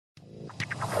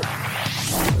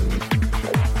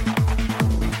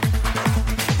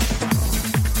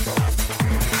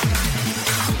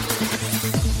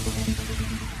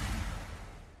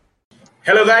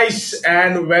Hello, guys,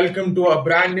 and welcome to a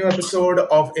brand new episode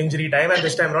of Injury Time. And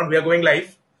this time around, we are going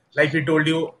live, like we told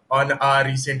you on our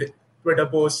recent Twitter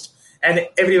post and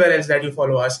everywhere else that you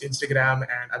follow us, Instagram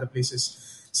and other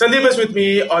places. Sandeep is with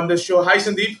me on the show. Hi,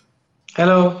 Sandeep.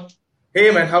 Hello,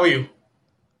 Hey, man, how are you?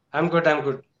 I'm good. I'm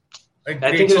good. I think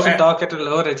Great. you So, should talk at a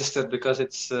lower register because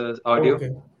it's audio.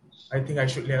 okay, I think I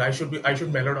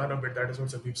should mellow down a bit. That is what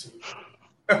Sandeep said.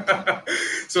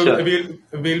 So Sure.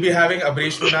 we'll be having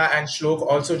Abreshmina and Shlok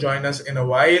also join us in a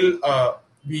while.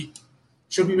 We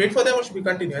should we wait for them or should we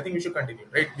continue? I think we should continue,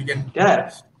 right? Yeah.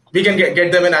 We can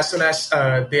get them in as soon as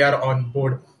they are on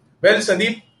board. Well,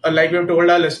 Sandeep, like we've told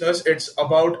our listeners, it's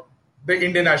about the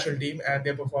Indian national team and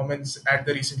their performance at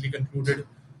the recently concluded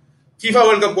FIFA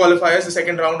World Cup qualifiers, the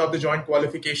second round of the joint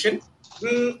qualification.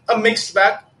 A mixed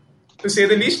bag, to say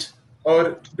the least,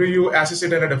 or do you assess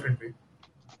it in a different way?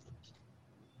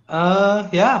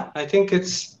 Yeah. I think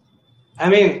it's. I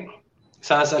mean,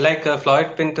 so like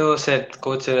Floyd Pinto said,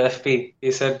 Coach FP,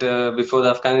 he said before the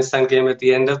Afghanistan game at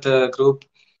the end of the group,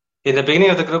 in the beginning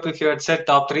of the group, if you had said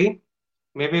top three,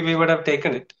 maybe we would have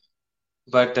taken it.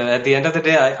 But at the end of the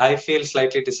day, I feel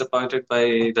slightly disappointed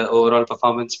by the overall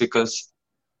performance because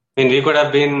I mean, we could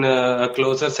have been a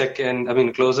closer second. I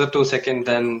mean, closer to second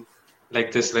than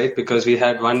like this, right? Because we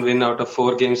had one win out of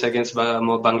 4 games against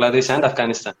Bangladesh and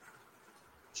Afghanistan.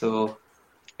 So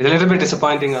it's a little bit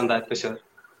disappointing on that for sure.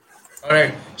 All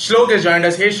right. Shlok has joined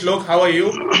us. Hey, Shlok, how are you?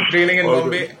 Raining in All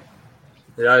Bombay. good.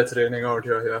 Yeah, it's raining out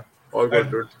here. Yeah, all good,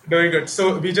 dude. Doing good.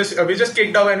 So we just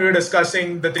kicked off and we were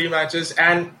discussing the three matches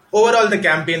and overall the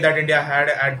campaign that India had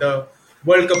at the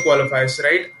World Cup qualifiers,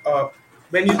 right?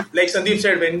 When you, like Sandeep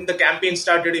said, when the campaign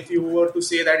started, if you were to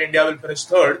say that India will finish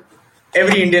third,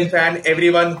 every Indian fan,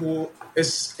 everyone who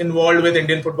is involved with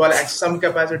Indian football at some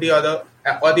capacity or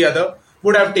the other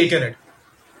would have taken it.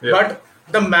 Yeah. But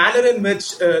the manner in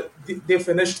which they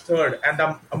finished third and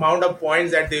the amount of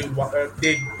points that they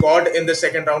got in the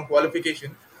second round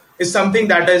qualification is something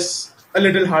that is a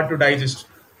little hard to digest,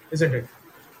 isn't it?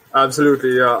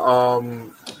 Absolutely, yeah.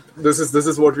 This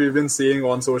is what we've been seeing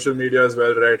on social media as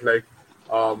well, right? Like,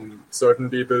 certain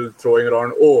people throwing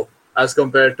around, oh, as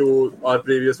compared to our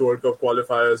previous World Cup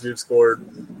qualifiers, we've scored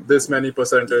this many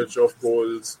percentage of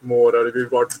goals more, or we've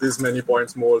got this many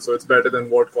points more, so it's better than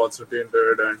what Constantine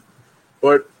did.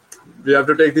 But we have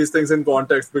to take these things in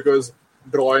context because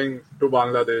drawing to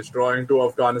Bangladesh, drawing to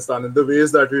Afghanistan in the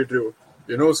ways that we drew,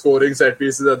 scoring set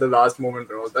pieces at the last moment,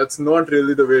 that's not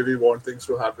really the way we want things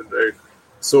to happen, right?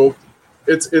 So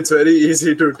it's very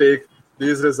easy to take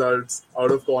these results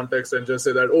out of context and just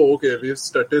say that, oh, okay, we've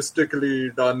statistically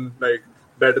done like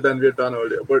better than we had done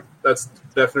earlier. But that's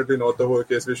definitely not the whole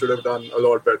case. We should have done a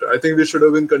lot better. I think we should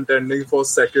have been contending for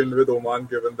second with Oman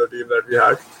given the team that we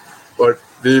had. But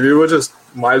we were just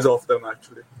miles off them,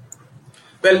 actually.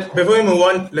 Well, before we move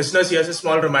on, listeners, here's a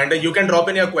small reminder. You can drop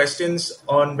in your questions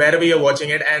on wherever you're watching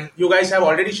it. And you guys have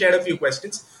already shared a few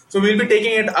questions. So we'll be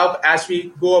taking it up as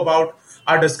we go about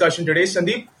our discussion today.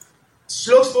 Sandeep,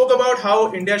 Shlok spoke about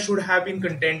how India should have been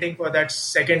contending for that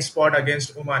second spot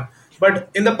against Oman. But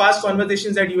in the past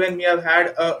conversations that you and me have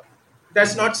had,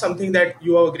 that's not something that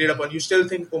you have agreed upon. You still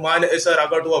think Oman is a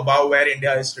rug or two above where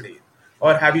India is today?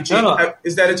 Or have you changed? No.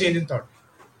 Is there a change in thought?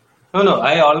 No.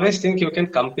 I always think you can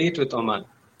compete with Oman.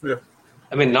 Yeah.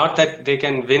 I mean, not that they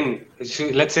can win.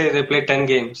 Let's say they play 10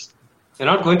 games. They're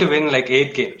not going to win like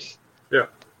 8 games. Yeah.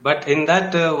 But in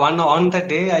that one on that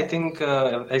day, I think,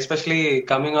 especially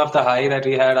coming off the high that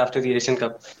we had after the Asian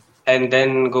Cup, and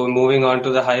then moving on to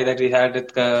the high that we had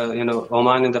at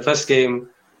Oman in the first game,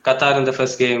 Qatar in the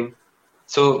first game.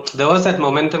 So there was that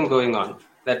momentum going on.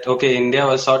 That okay, India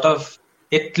was sort of.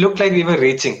 It looked like we were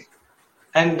reaching,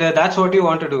 and that's what you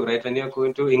want to do, right? When you're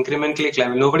going to incrementally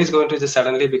climb, nobody's going to just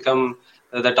suddenly become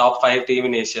the top 5 team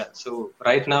in Asia. So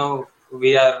right now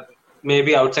we are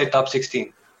maybe outside top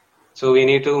 16. So we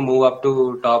need to move up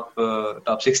to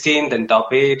top 16, then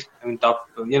top 8. I mean,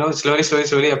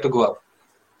 slowly have to go up.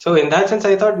 So in that sense,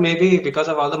 I thought maybe because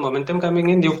of all the momentum coming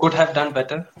in, you could have done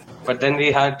better. But then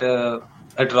we had a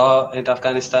draw in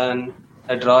Afghanistan,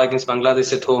 a draw against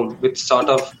Bangladesh at home, which sort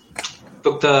of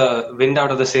took the wind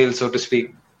out of the sails, so to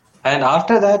speak. And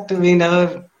after that, we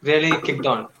never really kicked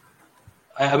on.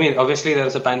 I mean, obviously there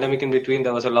was a pandemic in between,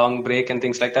 there was a long break and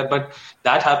things like that, but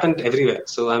that happened everywhere.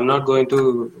 So I'm not going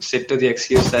to sit to the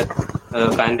excuse that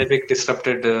pandemic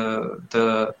disrupted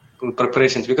the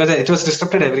preparations because it was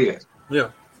disrupted everywhere.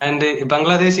 Yeah. And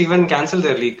Bangladesh even cancelled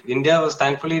their league. India was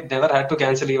thankfully never had to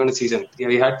cancel even a season.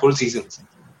 We had full seasons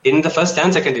in the first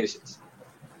and second divisions.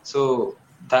 So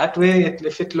that way,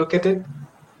 if you look at it,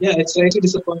 yeah, it's slightly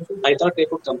disappointing. I thought they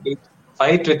could compete,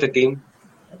 fight with the team.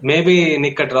 maybe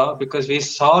nick a draw, because we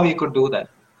saw we could do that.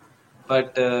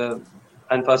 But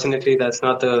unfortunately, that's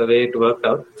not the way it worked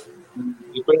out.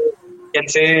 People can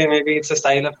say maybe it's a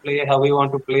style of play, how we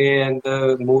want to play, and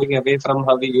moving away from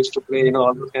how we used to play,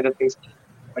 all those kind of things.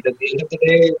 But at the end of the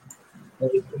day,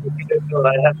 if you look at it,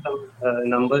 I have some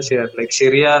numbers here. Like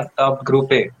Syria top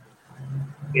Group A,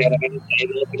 they are against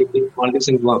China, Philippines, Maldives,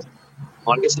 and Guam.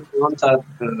 Maldives and Guam are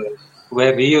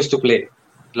where we used to play.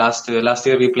 Last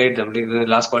year we played them, the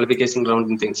last qualification round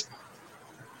and things.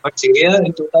 But Syria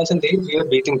in 2008 we were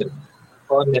beating them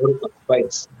for Nehru Cup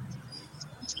twice.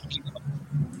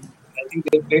 I think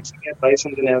they played Syria twice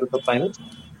in the Nehru Cup finals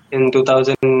in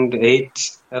 2008,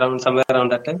 somewhere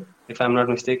around that time, if I'm not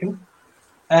mistaken.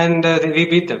 And we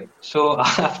beat them. So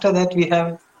after that,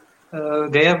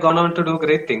 they have gone on to do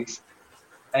great things,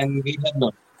 and we have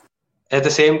not. At the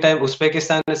same time,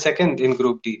 Uzbekistan is second in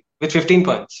Group D with 15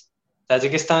 points.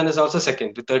 Tajikistan is also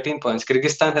second with 13 points.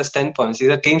 Kyrgyzstan has 10 points. These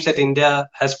are teams that India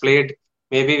has played.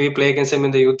 Maybe we play against them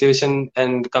in the youth division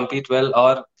and compete well,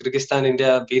 or Kyrgyzstan,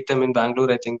 India beat them in Bangalore,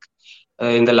 I think,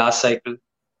 in the last cycle.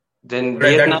 Then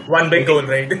Right, Vietnam. that one big goal,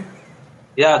 right?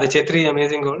 Yeah, the Chetri,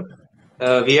 amazing goal.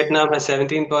 Vietnam has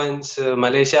 17 points.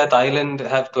 Malaysia, Thailand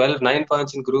have 9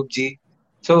 points in Group G.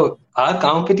 So our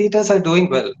competitors are doing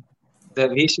well.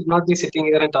 We should not be sitting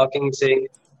here and talking, saying,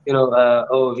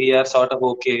 oh, we are sort of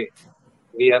okay.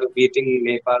 We are beating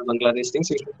Nepal, Bangladesh things.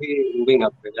 We should be moving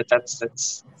up. That's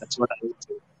what I would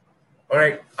say. All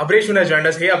right, Abreshmina joined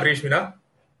us. Hey, Abreshmina.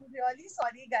 Really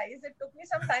sorry, guys. It took me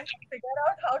some time to figure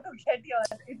out how to get here.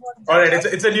 It was All right,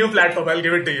 it's a new platform. I'll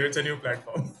give it to you. It's a new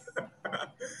platform.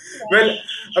 Well,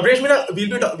 Abreshmina,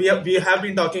 we have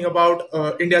been talking about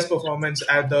India's performance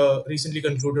at the recently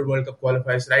concluded World Cup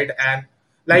qualifiers, right? And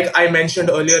like I mentioned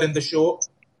earlier in the show,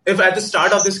 if at the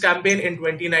start of this campaign in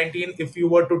 2019, if you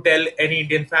were to tell any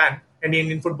Indian fan, any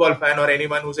Indian football fan, or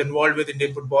anyone who's involved with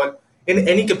Indian football in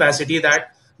any capacity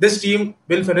that this team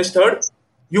will finish third,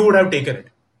 you would have taken it.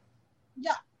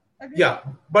 Yeah. Agreed. Yeah,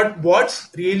 but what's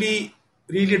really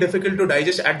difficult to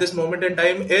digest at this moment in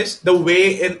time is the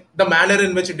manner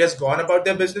in which it has gone about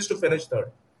their business to finish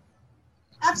third.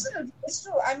 Absolutely, it's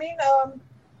true. I mean,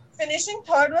 finishing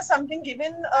third was something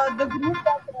given the group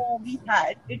that we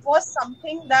had. It was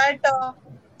something that,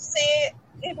 say,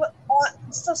 it was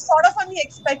so sort of on the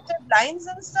expected lines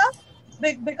and stuff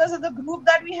because of the group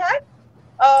that we had.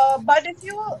 But if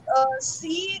you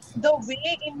see the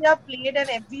way India played and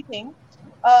everything,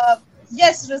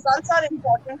 yes, results are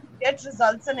important to get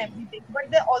results and everything,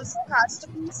 but there also has to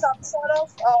be some sort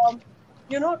of,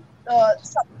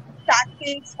 some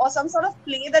tactics or some sort of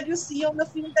play that you see on the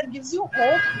field that gives you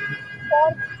hope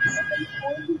for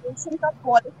the Asian Cup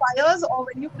qualifiers or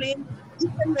when you play in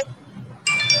different ways.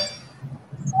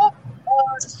 So,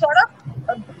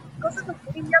 because of the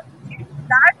way India played,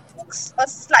 that looks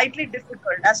slightly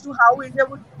difficult as to how India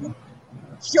would do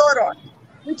here on,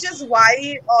 which is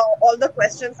why all the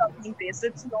questions are being raised.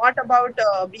 It's not about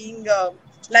being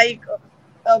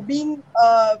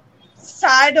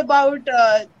sad about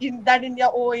that India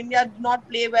did not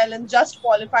play well and just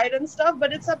qualified and stuff,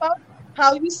 but it's about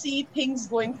how you see things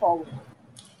going forward.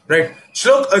 Right.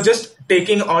 Shlok, just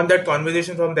taking on that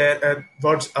conversation from there,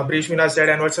 what Abreshmina said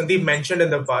and what Sandeep mentioned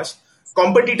in the past,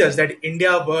 competitors that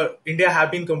India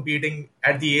have been competing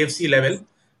at the AFC level,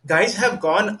 guys have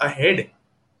gone ahead.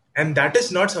 And that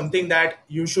is not something that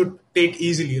you should take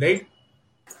easily, right?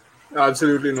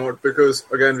 Absolutely not, because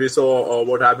again we saw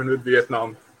what happened with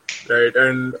Vietnam, right?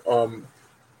 And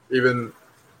even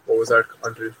what was that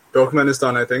country?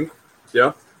 Turkmenistan, I think.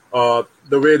 Yeah.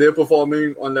 The way they're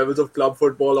performing on levels of club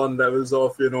football, on levels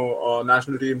of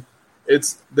national team,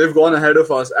 they've gone ahead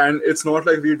of us, and it's not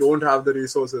like we don't have the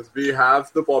resources. We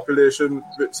have the population,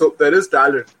 so there is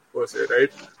talent per se, right?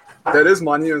 There is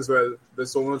money as well.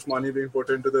 There's so much money being put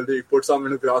into the league, put some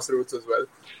into grassroots as well.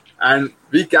 And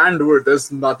we can do it.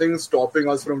 There's nothing stopping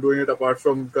us from doing it apart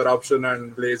from corruption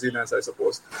and laziness, I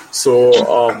suppose. So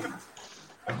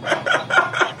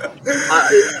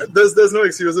there's no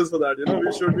excuses for that.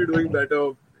 We should be doing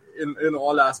better in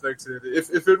all aspects, really.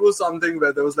 If it was something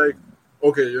where there was like,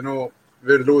 okay,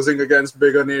 we're losing against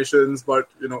bigger nations, but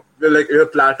we're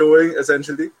plateauing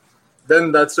essentially,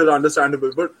 then that's still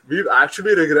understandable. But we've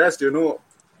actually regressed, 4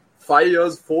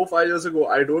 or 5 years ago.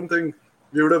 I don't think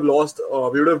we would have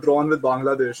we would have drawn with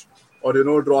Bangladesh or,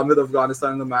 drawn with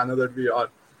Afghanistan in the manner that we are.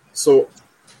 So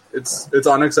it's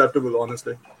unacceptable,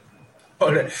 honestly.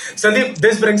 All right. Sandeep,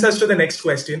 this brings us to the next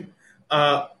question.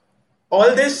 All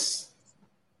this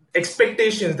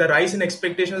expectations, the rise in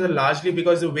expectations are largely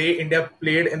because the way India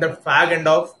played in the fag end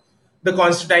of the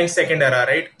Constantine's second era,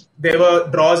 right? there were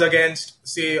draws against,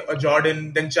 say,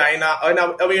 Jordan, then China, an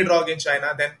away draw against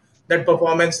China, then that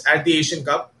performance at the Asian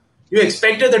Cup. You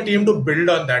expected the team to build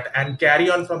on that and carry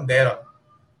on from there on.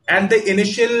 And the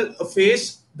initial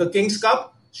phase, the Kings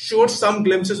Cup, showed some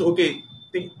glimpses. Okay,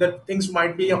 think that things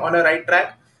might be on a right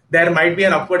track. There might be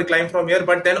an upward climb from here,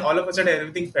 but then all of a sudden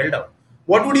everything fell down.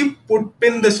 What would you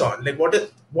pin this on? Like,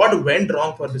 what went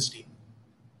wrong for this team?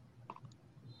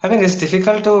 I mean, it's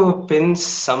difficult to pin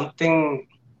something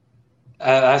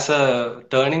as a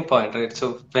turning point, right?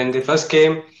 So when they first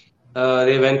came,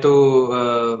 they went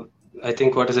to I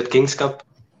think what is it, Kings Cup,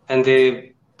 and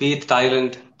they beat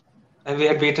Thailand, and we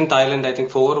had beaten Thailand I think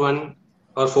 4-1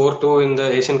 or 4-2 in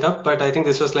the Asian Cup, but I think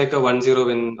this was like a 1-0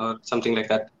 win or something like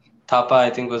that. Thapa I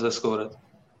think was the scorer,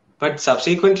 but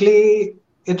subsequently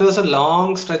it was a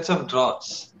long stretch of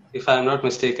draws, if I'm not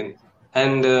mistaken,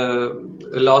 and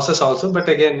losses also. But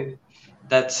again,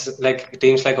 that's like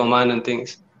teams like Oman and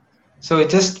things. So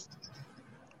it just,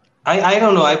 I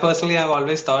don't know. I personally have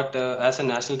always thought as a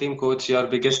national team coach, your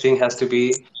biggest thing has to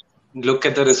be look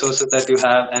at the resources that you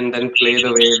have and then play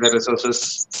the way the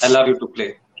resources allow you to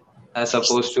play, as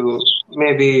opposed to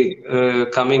maybe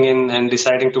coming in and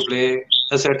deciding to play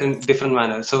a certain different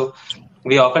manner. So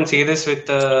we often see this with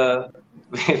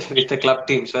with the club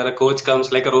teams where a coach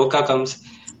comes, like a Roca comes,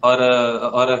 or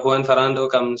a Juan Ferrando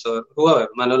comes, or whoever,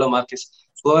 Manolo Marquez,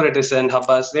 whoever it is, and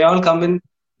Habas. They all come in.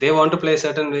 They want to play a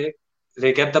certain way.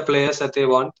 They get the players that they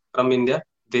want from India.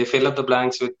 They fill up the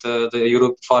blanks with the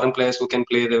Europe foreign players who can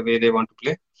play the way they want to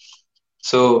play.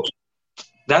 So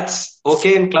that's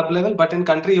okay in club level, but in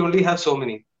country you only have so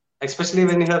many. Especially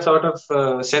when you have sort of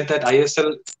said that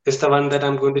ISL is the one that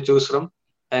I'm going to choose from,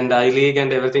 and I League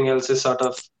and everything else is sort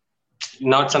of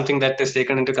not something that is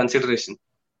taken into consideration.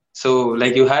 So,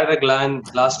 like you had a Glan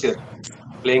last year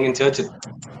playing in Churchill.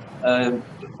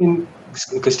 In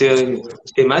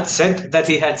Stimac said that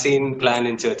he had seen Glan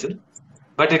in Churchill,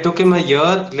 but it took him a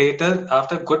year later,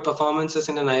 after good performances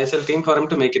in an ISL team, for him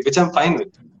to make it, which I'm fine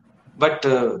with. But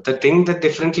the thing that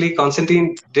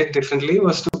Constantine did differently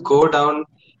was to go down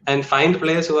and find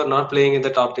players who are not playing in the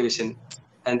top division,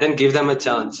 and then give them a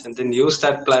chance, and then use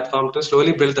that platform to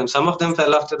slowly build them. Some of them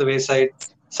fell off to the wayside.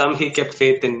 Some he kept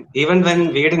faith in, even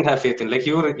when we didn't have faith in. Like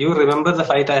you remember the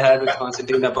fight I had with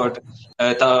Constantine about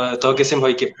Togesim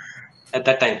Hoikim at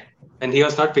that time, and he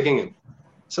was not picking him.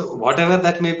 So whatever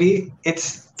that may be,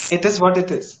 it is what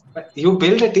it is. But you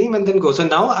build a team and then go. So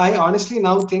now I honestly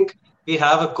now think we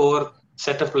have a core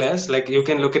set of players. Like you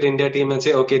can look at India team and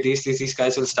say, okay, these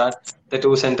guys will start. The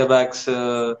two centre backs,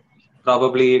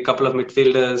 probably a couple of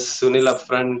midfielders, Sunil up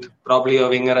front, probably a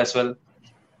winger as well.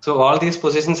 So all these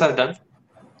positions are done.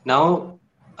 Now,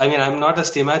 I mean, I'm not a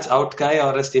Stimac out guy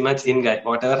or a Stimac in guy.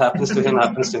 Whatever happens to him,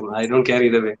 happens to him. I don't care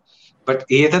either way. But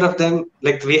either of them,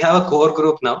 like we have a core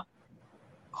group now.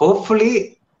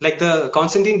 Hopefully, like the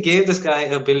Constantine gave this guy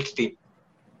a built team,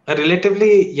 a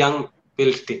relatively young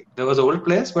built team. There was old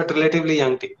players, but relatively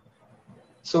young team.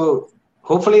 So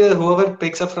hopefully, whoever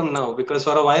picks up from now, because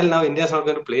for a while now, India is not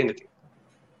going to play anything.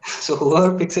 So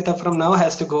whoever picks it up from now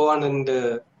has to go on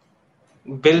and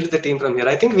build the team from here.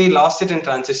 I think we lost it in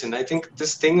transition. I think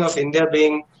this thing of India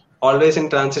being always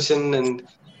in transition and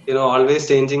always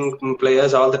changing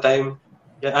players all the time.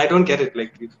 Yeah, I don't get it.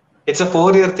 Like it's a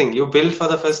 4-year thing. You build for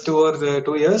the first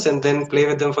 2 years and then play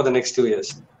with them for the next 2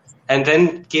 years, and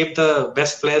then keep the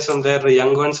best players from there, the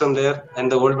young ones from there,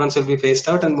 and the old ones will be phased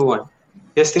out and move on.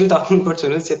 We're still talking about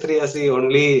Sunil Chhetri as the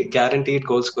only guaranteed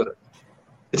goal scorer,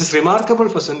 which is remarkable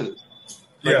for Sunil.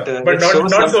 But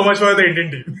not so much for the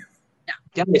Indian team.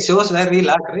 Yeah, it shows where we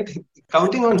lack, right?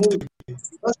 Counting on him,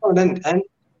 and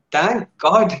thank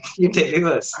God he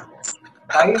delivers.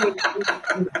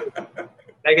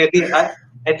 Like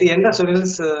at the end of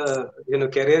Sunil's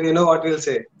career, what we'll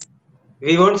say?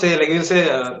 We won't say, like we'll say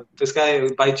this guy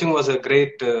Baichung was a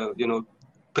great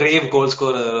brave goal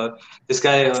scorer. This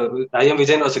guy I.M.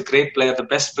 Vijayan was a great player, the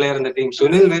best player in the team.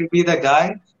 Sunil will be the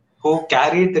guy who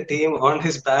carried the team on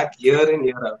his back year in,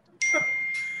 year out.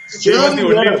 He was the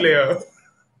only player.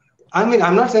 I mean,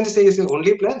 I'm not saying to say he's the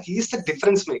only player. He's the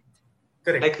difference maker.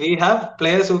 Correct. Like we have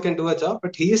players who can do a job,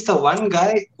 but he is the one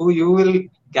guy who you will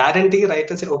guarantee right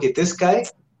and say, okay, this guy,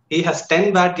 he has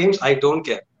 10 bad games. I don't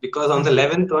care, because on the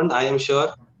 11th one, I am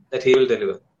sure that he will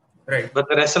deliver. Right. But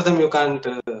the rest of them, you can't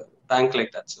bank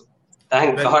like that. So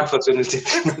thank God for Sunil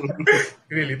Chhetri.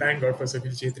 Really, thank God for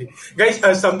Sunil Chhetri.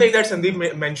 Guys, something that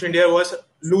Sandeep mentioned here was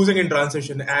losing in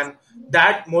transition, and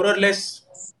that more or less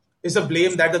is a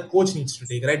blame that the coach needs to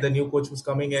take, right? The new coach who's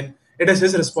coming in, it is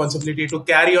his responsibility to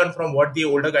carry on from what the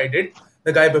older guy did,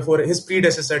 the guy before his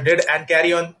predecessor did, and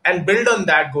carry on and build on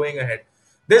that going ahead.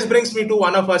 This brings me to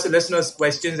one of us listeners'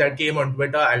 questions that came on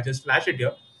Twitter. I'll just flash it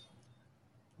here.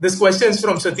 This question is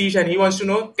from Satish, and he wants to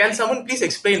know: can someone please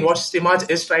explain what Stimac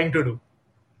is trying to do?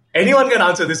 Anyone can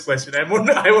answer this question. I won't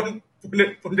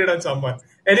put it on someone.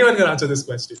 Anyone can answer this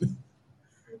question.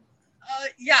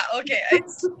 Yeah, okay.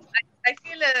 I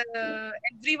feel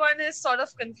everyone is sort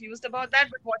of confused about that,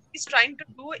 but what he's trying to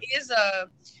do is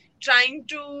trying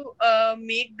to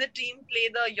make the team play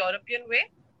the European way,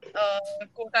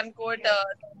 quote unquote,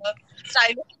 the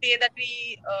style of play that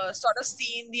we sort of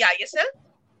see in the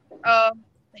ISL.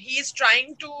 He's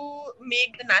trying to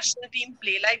make the national team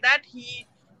play like that. He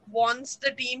wants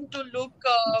the team to look,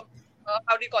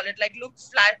 how do you call it, like look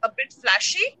flat, a bit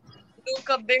flashy, look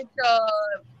a bit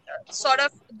sort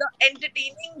of the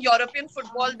entertaining European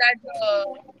football that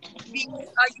we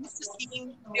are used to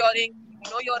seeing during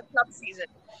your club season.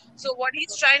 So what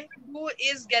he's trying to do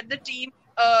is get the team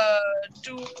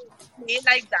to play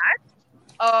like that,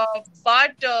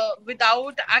 but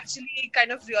without actually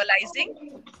kind of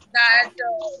realizing that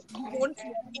you don't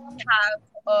really have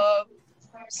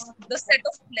the set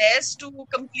of players to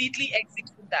completely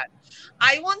execute that.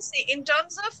 I won't say in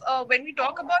terms of when we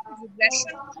talk about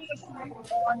regression of the team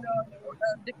or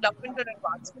the development or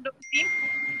advancement of the team,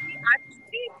 we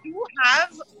actually do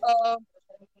have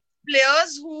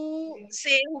players who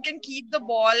can keep the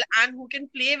ball and who can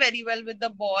play very well with the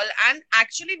ball. And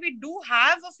actually, we do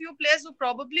have a few players who are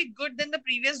probably good than the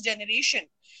previous generation.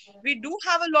 We do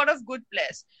have a lot of good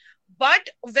players. But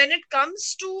when it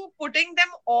comes to putting them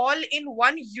all in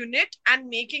one unit and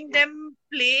making them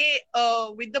play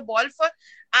with the ball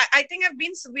I think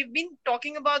we've been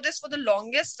talking about this for the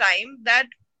longest time, that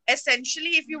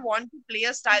essentially if you want to play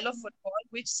a style of football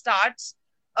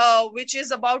which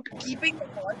is about keeping the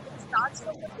ball, it starts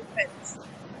from the defense.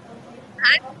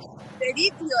 And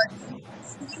very clearly,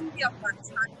 seeing the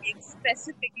Afghanistan game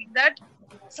specifically, that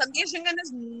Sandesh Shingan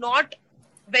is not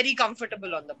very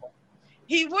comfortable on the ball.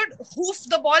 He would hoof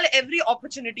the ball every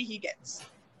opportunity he gets.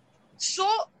 So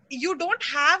you don't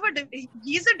have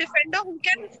he's a defender who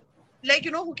can,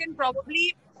 who can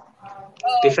probably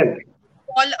defend.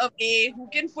 Ball away, who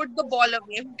can put the ball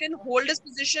away, who can hold his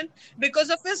position because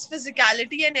of his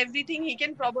physicality and everything. He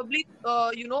can probably,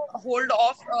 hold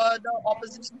off the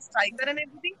opposition striker and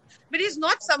everything. But he's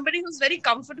not somebody who's very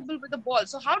comfortable with the ball.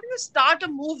 So how do you start a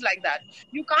move like that?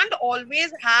 You can't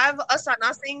always have a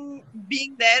Sana Singh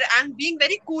being there and being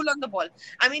very cool on the ball.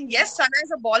 I mean, yes, Sana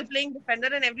is a ball-playing defender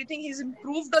and everything. He's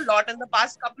improved a lot in the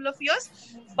past couple of years.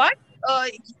 But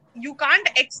you can't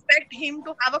expect him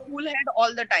to have a cool head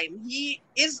all the time. He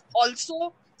is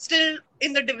also still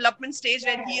in the development stage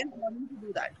where he is learning to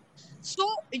do that. So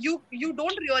you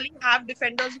don't really have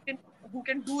defenders who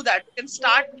can do that, who can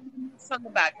start from the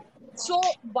back. So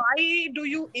why do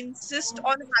you insist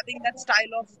on having that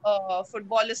style of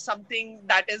football is something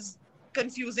that is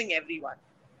confusing everyone.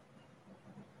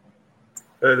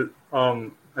 Well,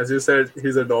 as you said,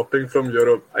 he's adopting from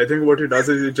Europe. I think what he does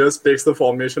is he just takes the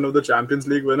formation of the Champions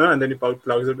League winner and then he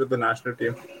plugs it with the national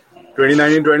team.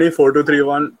 2019-20,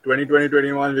 4-2-3-1.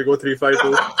 2020-21, we go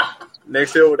 3-5-2.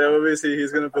 Next year, whatever we see,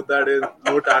 he's going to put that in.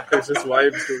 No tactics, just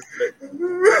vibes.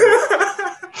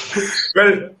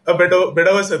 Well, a bit of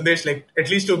a Sandesh. Like, at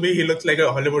least to me, he looks like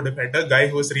a Hollywood defender. Guy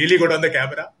who's really good on the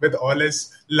camera with all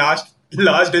his last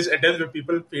ditch attempts, where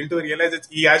people fail to realize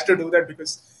he has to do that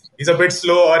because he's a bit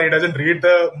slow or he doesn't read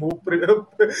the move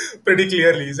pretty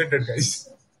clearly, isn't it, guys?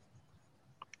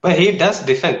 But he does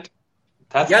defend.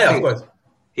 That's yeah, of course.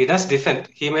 He does defend.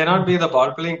 He may not be the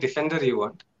ball-playing defender you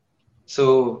want.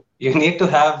 So you need to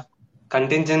have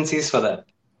contingencies for that.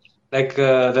 Like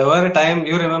there were a time,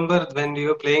 you remember when you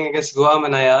were playing against Guam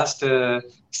and I asked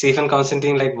Stephen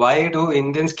Constantine, like, why do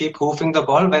Indians keep hoofing the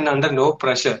ball when under no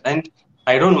pressure? And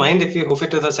I don't mind if you hoof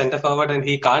it to the centre forward and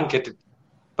he can't get it.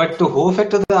 But to hoof it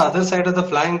to the other side of the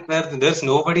flank where there's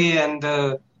nobody and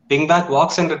the wing-back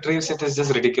walks and retrieves it is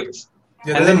just ridiculous.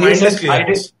 Yeah, and then he said,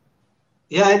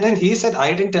 and then he said,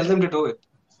 I didn't tell them to do it.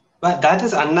 But that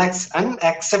is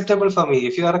unacceptable for me.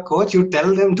 If you are a coach, you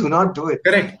tell them do not do it.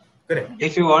 Correct.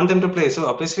 If you want them to play. So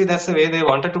obviously that's the way they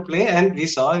wanted to play. And we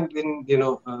saw in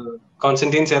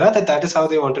Constantine's era that is how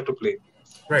they wanted to play.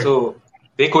 Right. So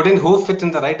they couldn't hoof it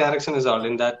in the right direction is all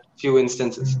in that few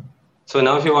instances. Mm-hmm. So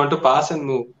now if you want to pass and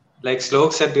move, like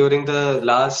Slok said during the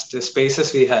last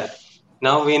spaces we had,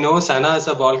 now we know Sana is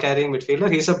a ball-carrying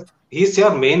midfielder. He's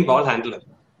your main ball handler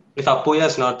if Appuya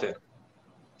is not there.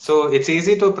 So it's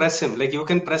easy to press him. Like you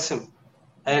can press him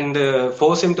and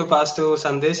force him to pass to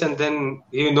Sandesh, and then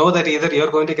you know that either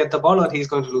you're going to get the ball or he's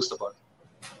going to lose the ball.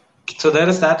 So there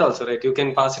is that also, right? You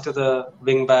can pass it to the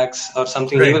wing backs or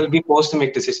something. Right. He will be forced to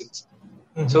make decisions.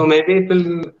 Mm-hmm. So maybe it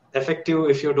will effective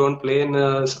if you don't play in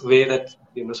a way that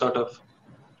sort of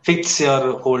fits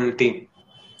your whole team.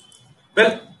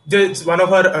 Well, one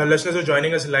of our listeners who are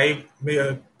joining us live,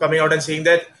 coming out and saying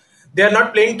that they are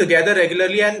not playing together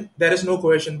regularly and there is no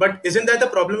cohesion. But isn't that the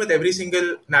problem with every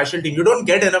single national team? You don't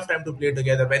get enough time to play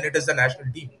together when it is the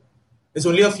national team. There's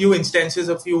only a few instances,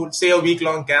 say a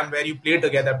week-long camp where you play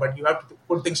together, but you have to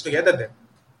put things together then.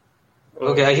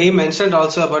 Okay, he mentioned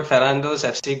also about Ferrando's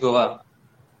FC Goa.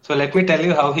 So let me tell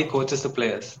you how he coaches the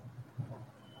players.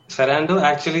 Ferrando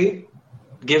actually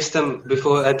gives them,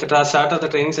 before at the start of the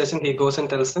training session, he goes and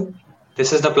tells them,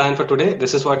 this is the plan for today,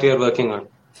 this is what we are working on.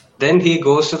 Then he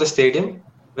goes to the stadium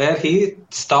where he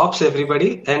stops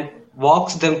everybody and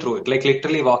walks them through it, like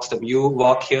literally walks them. You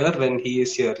walk here when he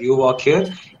is here, you walk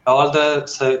here, all the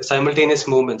simultaneous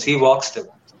movements, he walks them.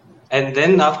 And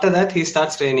then after that, he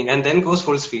starts training and then goes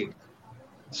full speed.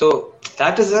 So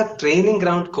that is a training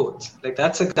ground coach. Like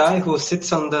that's a guy who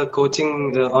sits on the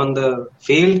coaching on the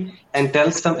field and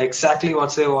tells them exactly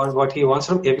what he wants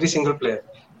from every single player.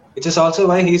 Which is also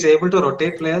why he's able to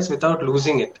rotate players without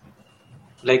losing it.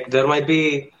 Like there might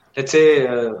be, let's say,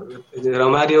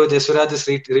 Romario Jesuraj is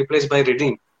replaced by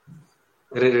Redeem.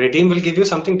 Redeem will give you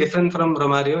something different from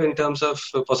Romario in terms of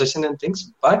possession and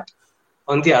things. But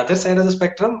on the other side of the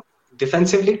spectrum,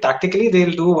 defensively, tactically,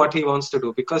 they'll do what he wants to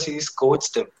do because he's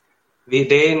coached them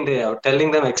day in, day out,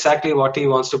 telling them exactly what he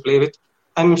wants to play with.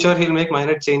 I'm sure he'll make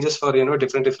minor changes for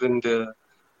different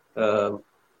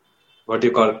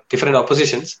different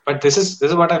oppositions. But this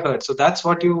is what I've heard. So that's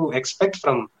what you expect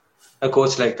from a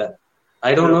coach like that.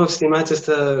 I don't know if Stimac is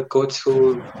the coach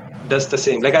who does the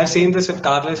same. Like I've seen this with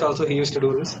Carles also. He used to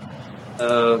do this.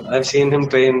 I've seen him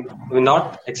train,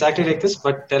 not exactly like this,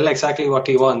 but tell exactly what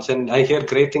he wants. And I hear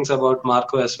great things about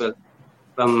Marco as well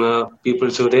from people.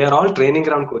 So they are all training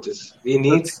ground coaches.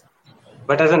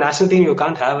 But as a national team, you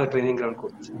can't have a training ground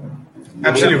coach.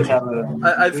 Absolutely.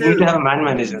 You need to have a man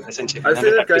manager, essentially. I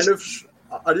feel kind of.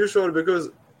 Are you sure? Because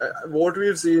what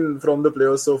we've seen from the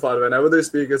players so far, whenever they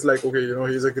speak, it's like,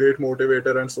 okay, he's a great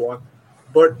motivator and so on.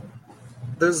 But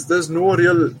there's no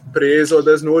real praise or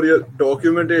there's no real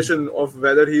documentation of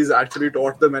whether he's actually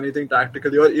taught them anything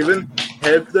tactically or even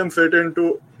helped them fit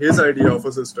into his idea of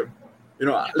a system.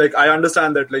 Like I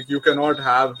understand that like you cannot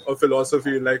have a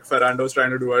philosophy like Ferrando's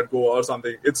trying to do at Goa or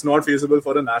something. It's not feasible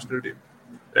for a national team,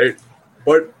 right?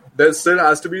 But there still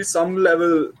has to be some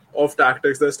level of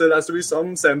tactics. There still has to be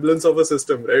some semblance of a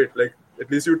system, right? Like at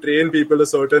least you train people a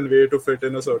certain way to fit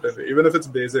in a certain way, even if it's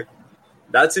basic.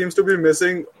 That seems to be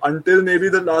missing until maybe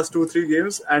the last 2-3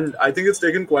 games, and I think it's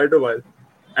taken quite a while.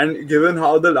 And given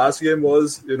how the last game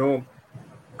was,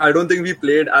 I don't think we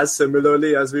played as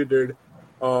similarly as we did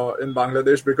in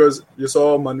Bangladesh, because you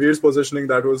saw Manvir's positioning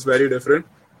that was very different.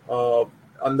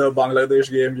 On the Bangladesh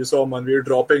game, you saw Manvir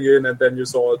dropping in, and then you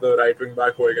saw the right wing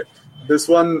back going in. This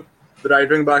one, the right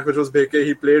wing back, which was Beke,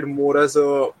 he played more as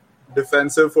a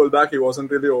defensive fullback. He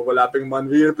wasn't really overlapping.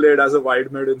 Manvir played as a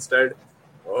wide mid instead.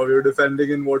 We were defending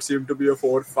in what seemed to be a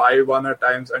 4-5-1 at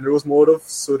times, and it was more of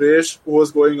Suresh who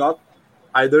was going up,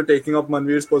 either taking up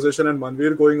Manvir's position and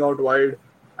Manvir going out wide.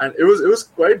 And it was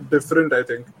quite different, I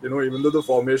think, even though the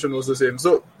formation was the same.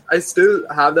 So I still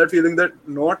have that feeling that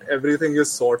not everything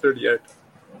is sorted yet.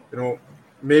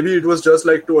 Maybe it was just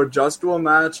like to adjust to a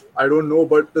match. I don't know.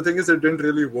 But the thing is, it didn't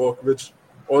really work, which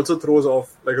also throws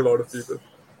off like a lot of people.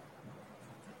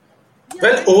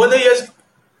 Well, over the years,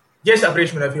 yes,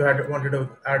 Aprishman, if you had wanted to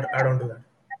add on to that.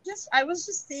 I was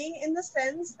just saying in the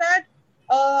sense that,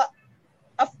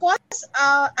 of course,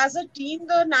 as a team,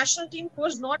 the national team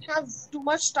does not have too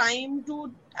much time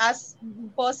to, as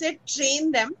per se,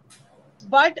 train them,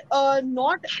 but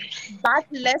not that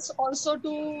less also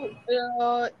to,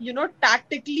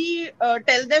 tactically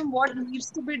tell them what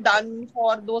needs to be done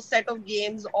for those set of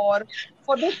games or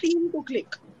for the team to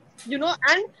click.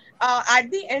 And at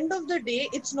the end of the day,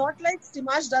 it's not like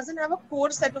Stimac doesn't have a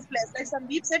core set of players. Like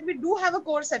Sandeep said, we do have a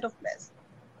core set of players.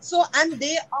 So, and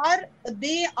they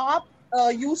are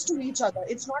used to each other.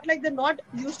 It's not like they're not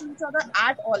used to each other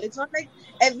at all. It's not like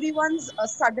everyone's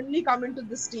suddenly come into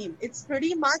this team. It's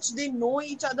pretty much they know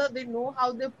each other. They know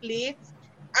how they play,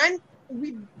 and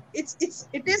it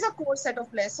is a core set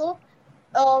of players. So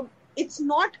it's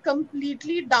not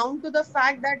completely down to the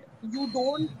fact that you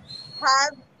don't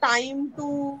have time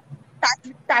to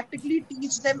tactically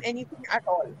teach them anything at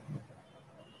all.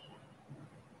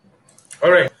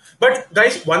 All right. But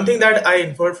guys, one thing that I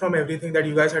inferred from everything that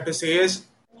you guys had to say is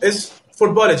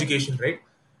football education, right?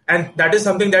 And that is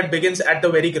something that begins at the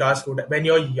very grassroots when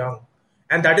you're young.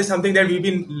 And that is something that we've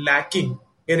been lacking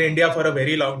in India for a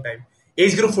very long time.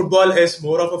 Age group football is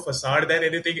more of a facade than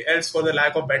anything else, for the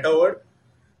lack of better word.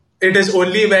 it is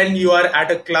only when you are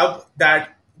at a club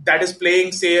that is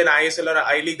playing, say, an ISL or an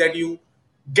I League, that you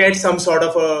get some sort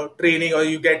of a training, or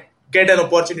you get an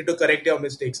opportunity to correct your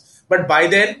mistakes. But by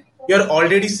then, you're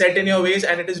already set in your ways,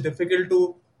 and it is difficult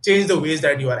to change the ways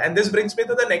that you are. And this brings me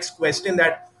to the next question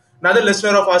that another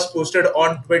listener of ours posted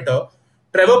on Twitter.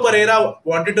 Trevor Pereira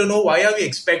wanted to know, why are we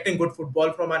expecting good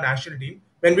football from our national team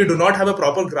when we do not have a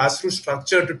proper grassroots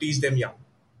structure to teach them young?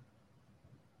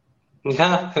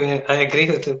 Yeah, I agree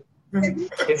with you.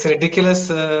 It's ridiculous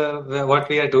what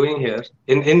we are doing here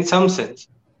in some sense,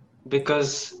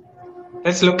 because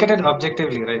let's look at it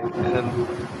objectively, right?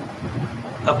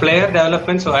 A player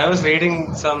development. So I was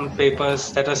reading some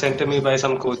papers that were sent to me by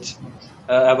some coach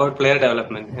about player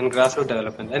development and grassroots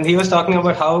development, and he was talking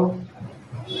about how,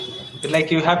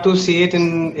 like, you have to see it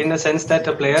in a sense that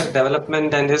a player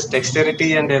development and his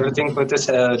dexterity and everything with his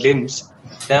limbs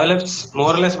develops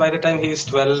more or less by the time he is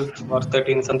 12 or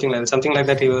 13, something like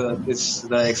that. He is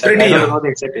the exact. Pretty I don't young. know the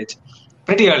exact age.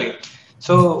 Pretty early.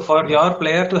 So for your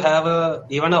player to have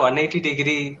even a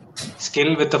 180-degree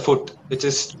skill with the foot, which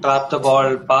is trap the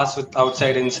ball, pass with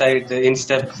outside, inside, the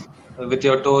instep with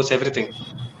your toes, everything,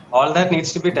 all that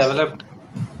needs to be developed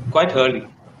quite early.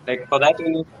 Like, for that,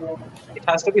 it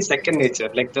has to be second nature,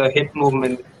 like the hip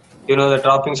movement, the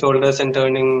dropping shoulders and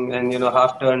turning, and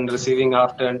half turn, receiving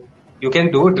half turn. You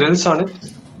can do drills on it,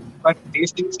 but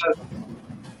these things are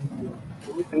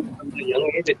from a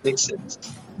young age. It makes sense.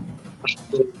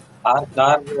 Our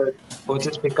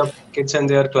coaches pick up kids and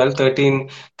they are 12, 13.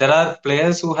 There are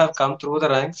players who have come through the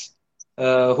ranks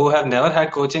who have never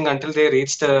had coaching until they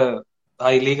reached a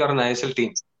high league or an ISL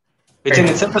team, which in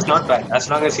itself is not bad,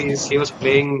 as long as he was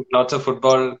playing lots of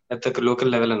football at the local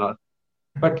level and all.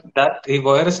 But that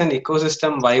where is an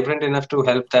ecosystem vibrant enough to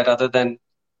help that, other than,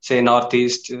 say,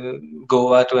 Northeast,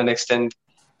 Goa to an extent,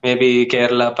 maybe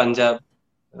Kerala, Punjab,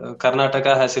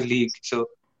 Karnataka has a league, so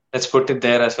let's put it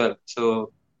there as well.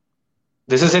 So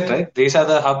this is it, right? These are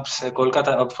the hubs. Kolkata,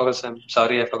 of course, I'm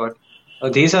sorry, I forgot.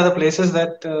 These are the places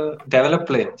that develop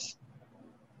players.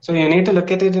 So you need to look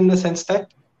at it in the sense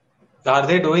that, are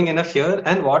they doing enough here?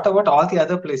 And what about all the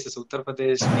other places? Uttar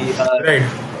Pradesh, Bihar, Right.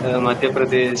 Madhya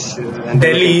Pradesh, and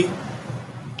Delhi.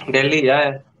 Delhi,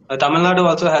 yeah. Tamil Nadu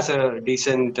also has a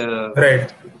decent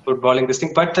Right. footballing this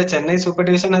thing, but the Chennai Super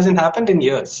Division hasn't happened in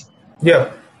years.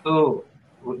 Yeah. So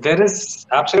there is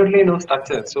absolutely no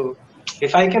structure. So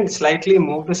if I can slightly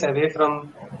move this away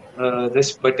from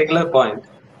this particular point,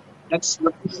 let's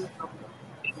look at it from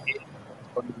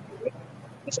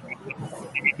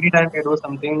every time we do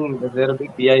something, there will be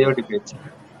PIO debates.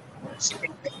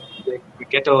 We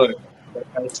get over it.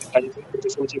 Cultural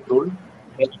citizenship rule.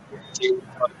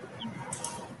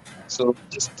 So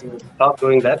just stop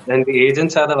doing that. And the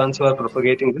agents are the ones who are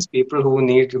propagating this. People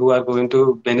who are going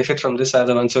to benefit from this are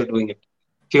the ones who are doing it.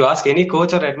 If you ask any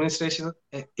coach or administration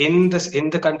in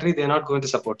the country, they're not going to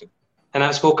support it. And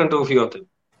I've spoken to a few of them.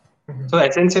 So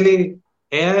essentially,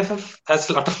 AIFF has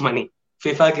a lot of money.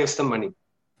 FIFA gives them money.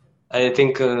 I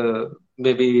think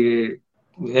maybe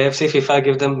AFC, FIFA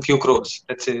give them a few crores.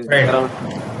 Let's say around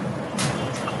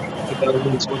the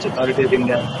government, Sports Authority of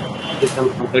India gives them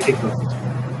 30 crores.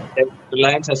 Then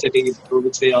Reliance has a deal through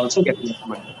which they also get a lot of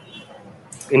money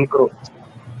in crores.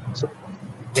 So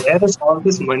where is all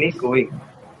this money going?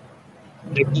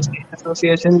 Like the state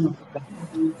association,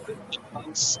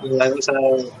 I was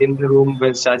in the room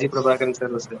where Shaji Prabhakaran sir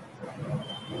was there.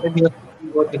 And he was talking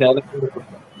about the development of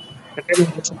football.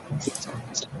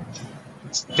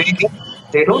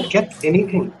 They don't get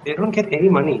anything. They don't get any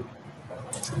money.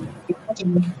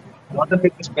 A lot of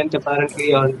it is spent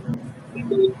apparently on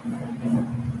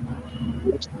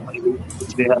which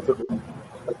they have to do.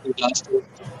 Last year,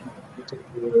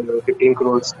 15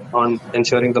 crores on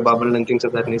ensuring the bubble and things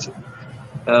of that nature.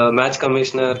 Match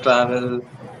commissioner, travel,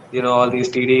 all these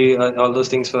TD, all those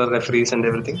things for referees and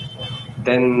everything.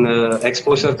 Then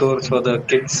exposure tours for the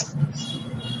kids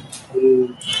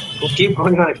who keep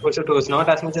going on exposure tours, not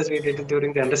as much as we did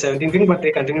during the under-17 thing, but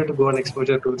they continue to go on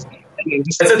exposure tours.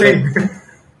 That's the thing.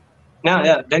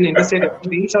 Yeah. Then interstate,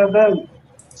 these are the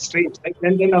streams. Like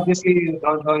then obviously,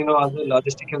 all the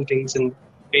logistical things and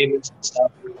payments and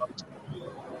stuff.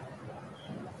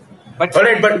 But All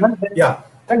right, but yeah.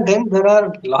 And then there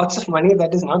are lots of money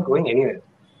that is not going anywhere.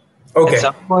 Okay. At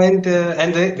some point,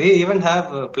 and they even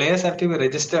have players have to be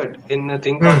registered in a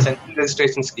thing called central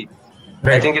registration scheme.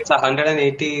 Right. I think it's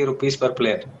 180 rupees per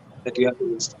player that you have to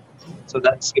register. So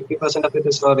that's 50% of it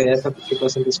is for the AFF,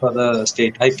 50% is for the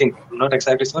state. I think, I'm not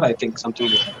exactly sure. I think something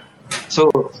like that.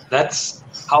 So that's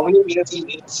how many players will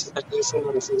need association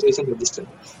or association registered.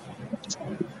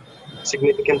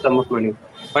 Significant sum of money.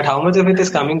 But how much of it is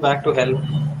coming back to help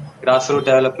grassroots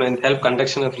development, help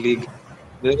conduction of league.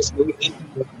 There is no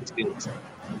experience.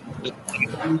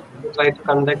 Try to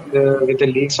conduct with the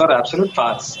leagues for absolute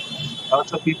farce.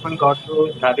 Lots of people got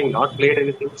to having not played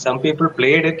anything. Some people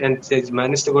played it and they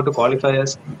managed to go to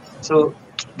qualifiers. So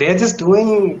they're just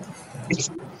doing. It's,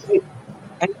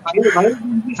 and why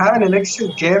did we have an election?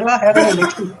 Kerala had an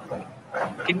election.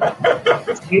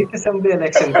 State assembly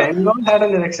election. Bengal had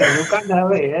an election. You can't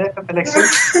have a AIFF election.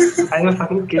 Are you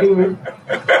fucking kidding me?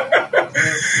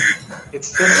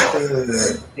 It's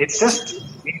just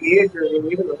we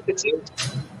need a lot to change.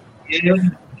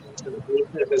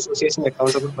 The association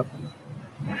accountable for.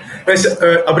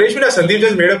 Abreshwina, Sandeep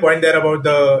just made a point there about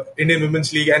the Indian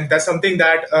Women's League, and that's something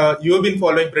that you have been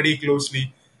following pretty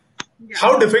closely. Yeah.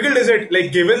 How difficult is it,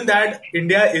 like, given that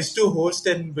India is to host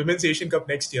an Women's Asian Cup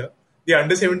next year, the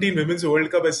Under-17 Women's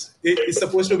World Cup is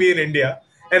supposed to be in India,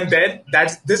 and then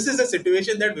this is a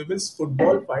situation that women's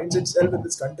football finds itself in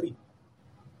this country.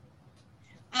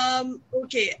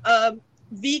 Okay.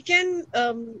 We can.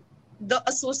 The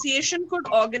association could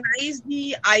organize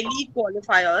the I-League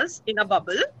qualifiers in a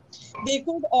bubble. They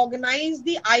could organize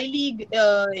the I-League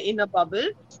in a bubble,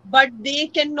 but they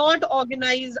cannot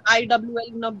organize IWL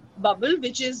in a bubble,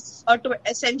 which is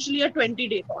essentially a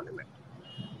 20-day tournament.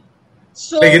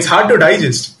 So, like, it's hard to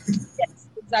digest. Yes,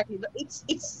 exactly.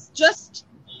 It's just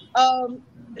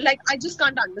like, I just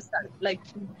can't understand. Like,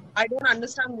 I don't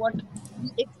understand what the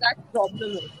exact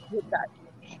problem is with that.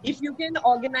 If you can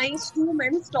organize 2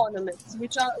 men's tournaments,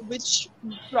 which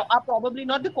are probably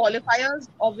not the qualifiers,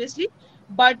 obviously,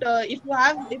 but if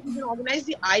you can organize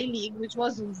the I-League, which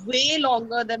was way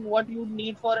longer than what you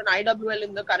need for an IWL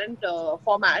in the current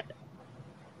format,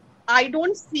 I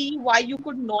don't see why you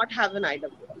could not have an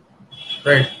IWL.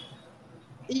 Right.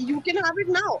 You can have it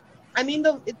now. I mean,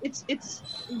 it's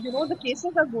the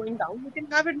cases are going down. You can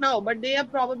have it now, but they are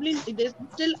probably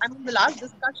still. I mean, the last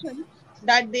discussion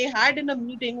that they had in a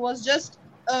meeting was just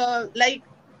like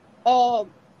a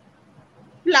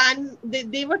plan.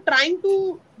 They were trying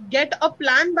to get a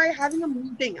plan by having a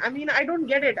meeting. I mean, I don't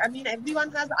get it. I mean,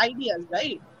 everyone has ideas,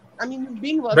 right? I mean, you've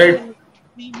been working. Right.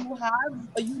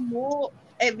 You know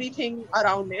everything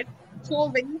around it. So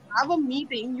when you have a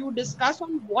meeting, you discuss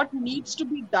on what needs to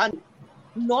be done,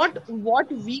 not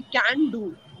what we can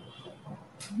do.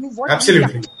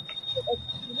 Absolutely.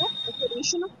 A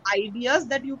creation of ideas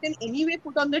that you can anyway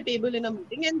put on the table in a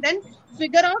meeting, and then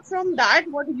figure out from that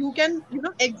what you can,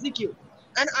 execute.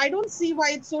 And I don't see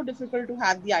why it's so difficult to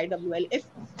have the IWL. If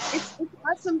it's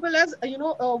as simple as,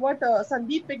 what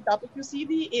Sandeep picked up. If you see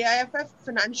the AIFF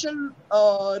financial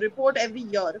report every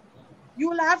year, you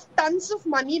will have tons of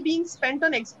money being spent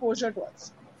on exposure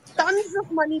tours. Tons of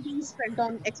money being spent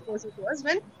on exposure tours,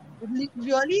 when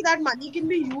really that money can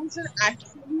be used in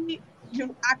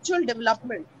actual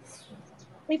development.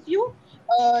 If you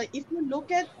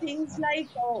look at things like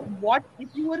what if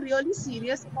you were really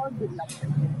serious about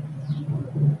development,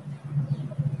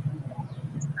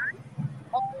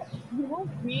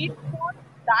 wait for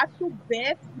that to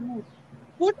bear fruit.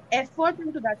 Put effort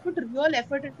into that. Put real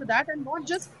effort into that, and not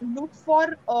just look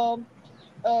for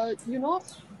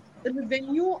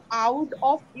revenue out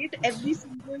of it every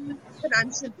single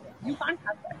financial year. You can't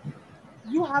have that.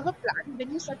 You have a plan.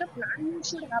 When you set a plan, you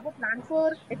should have a plan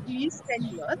for at least 10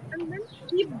 years, and then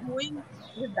keep going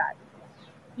with that.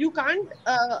 You can't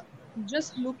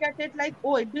just look at it like,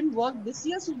 oh, it didn't work this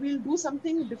year, so we'll do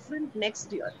something different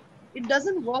next year. It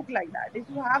doesn't work like that. If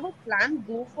you have a plan,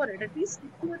 go for it. At least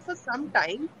stick to it for some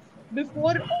time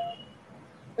before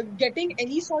getting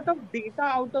any sort of data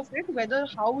out of it, whether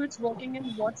how it's working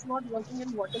and what's not working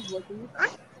and what is working. You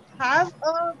can't have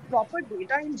a proper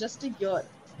data in just a year.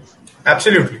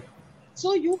 Absolutely.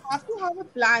 So you have to have a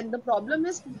plan. The problem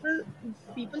is people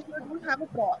here don't have a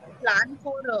plan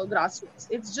for grassroots.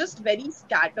 It's just very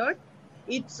scattered.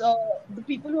 It's the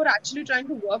people who are actually trying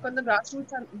to work on the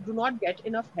grassroots do not get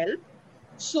enough help.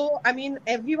 So, I mean,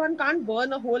 everyone can't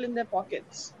burn a hole in their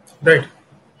pockets. Right.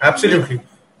 Absolutely. You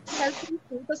need help from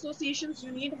state associations.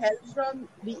 You need help from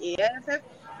the AIFF.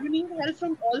 You need help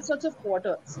from all sorts of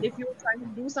quarters if you're trying to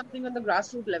do something on the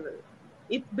grassroots level.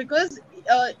 Because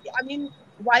I mean,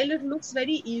 while it looks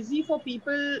very easy for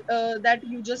people that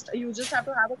you just have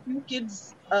to have a few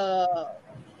kids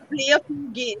play a few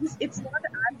games, it's not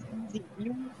as easy.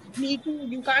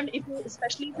 You can't,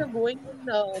 especially if you're going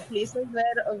in places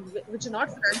where which are not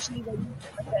financially very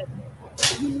well,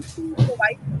 you need to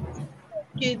provide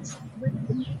kids with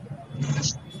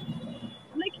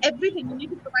like everything. You need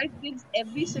to provide kids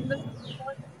every single thing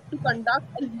to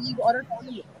conduct a league or a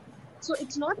tournament. So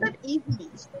it's not that easy.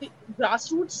 So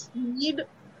grassroots need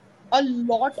a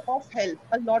lot of help,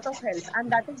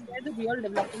 and that is where the real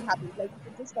development happens. Like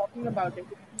we were just talking about it.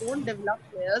 If you don't develop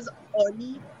players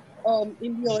early,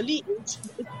 in the early age,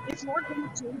 it's not going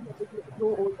to change when they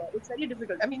grow older. It's very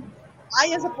difficult. I mean,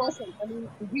 I as a person, I mean,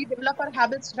 we develop our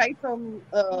habits right from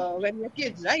when we're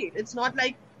kids, right? It's not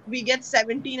like we get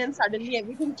 17 and suddenly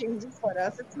everything changes for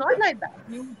us. It's not like that.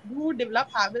 You do develop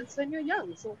habits when you're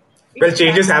young. So Well, it's that.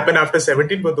 changes happen after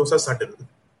 17, but those are subtle.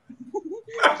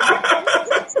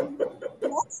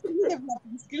 Not skill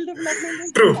development. Skill development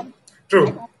is True, something true.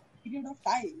 that happens a period of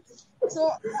time.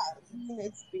 So yeah, I mean,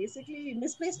 it's basically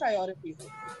misplaced priorities.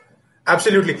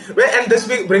 Absolutely. Well, and this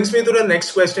brings me to the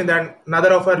next question that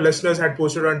another of our listeners had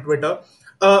posted on Twitter.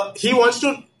 He wants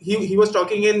to. He was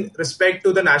talking in respect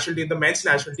to the national team, the men's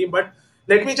national team. But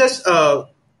let me just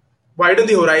widen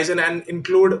the horizon and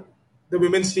include the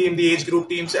women's team, the age group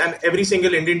teams, and every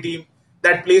single Indian team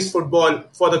that plays football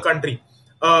for the country.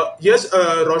 Yes,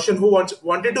 Roshan, who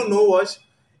wanted to know was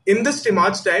in the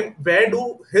Stimac's time, where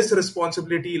do his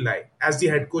responsibility lie as the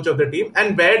head coach of the team,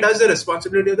 and where does the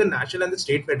responsibility of the national and the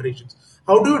state federations?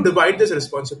 How do you divide this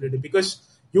responsibility? Because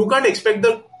you can't expect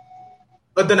the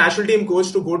national team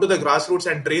coach to go to the grassroots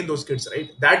and train those kids,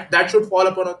 right? That should fall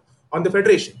upon on the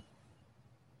federation.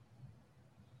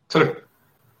 Good.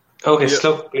 Okay, Yeah.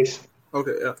 Slow, please.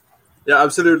 Okay, yeah. Yeah,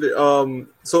 absolutely.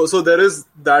 So there is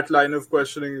that line of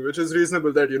questioning, which is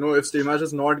reasonable that, if Stimac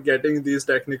is not getting these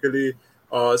technically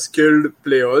skilled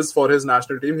players for his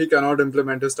national team, he cannot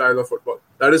implement his style of football.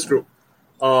 That is true.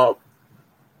 Uh,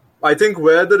 I think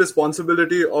where the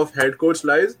responsibility of head coach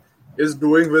lies is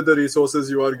doing with the resources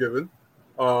you are given.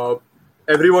 Uh,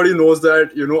 Everybody knows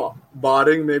that,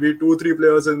 barring maybe 2-3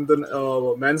 players in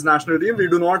the men's national team, we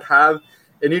do not have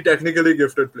any technically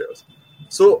gifted players.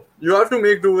 So you have to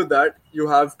make do with that. You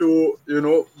have to,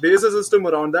 base a system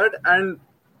around that. And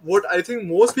what I think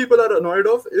most people are annoyed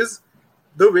of is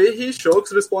the way he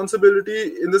shirks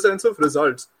responsibility in the sense of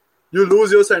results. You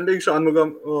lose, you're sending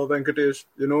Shanmugam Venkatesh,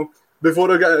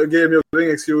 before a game, you're giving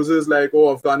excuses like,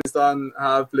 oh, Afghanistan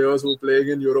have players who are playing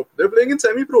in Europe. They're playing in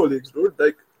semi-pro leagues, dude.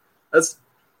 Like, it's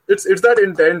that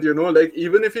intent, like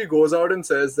even if he goes out and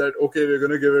says that, okay, we're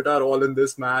going to give it our all in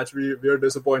this match, we are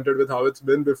disappointed with how it's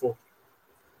been before.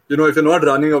 If you're not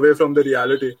running away from the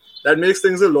reality, that makes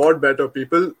things a lot better.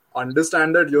 People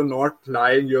understand that you're not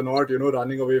lying, you're not,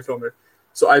 running away from it.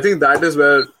 So I think that is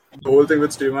where the whole thing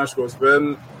with Stimac goes.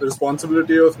 When the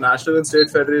responsibility of national and state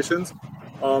federations,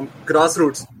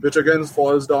 grassroots, which again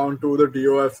falls down to the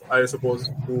DOF, I suppose,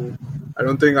 who I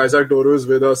don't think Isaac Doru is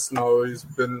with us now.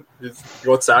 He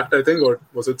got sacked, I think, or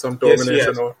was it some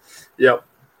termination? Yes, yeah.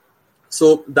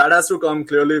 So that has to come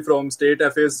clearly from state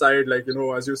FA's side. Like,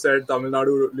 as you said, Tamil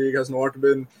Nadu League has not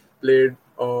been played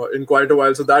in quite a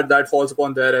while. So that falls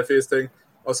upon their FA's thing.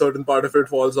 A certain part of it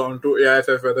falls down to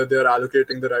AIFF, whether they're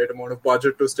allocating the right amount of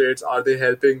budget to states. Are they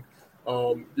helping,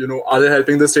 are they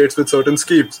helping the states with certain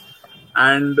schemes?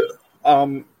 And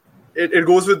it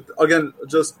goes with, again,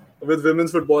 just with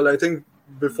women's football. I think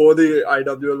before the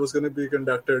IWL was going to be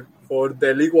conducted for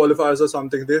Delhi qualifiers or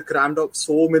something, they crammed up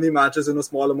so many matches in a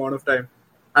small amount of time.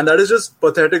 And that is just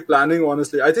pathetic planning,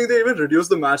 honestly. I think they even reduced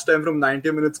the match time from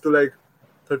 90 minutes to like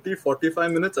 30,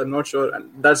 45 minutes. I'm not sure.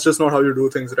 And that's just not how you do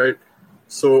things, right?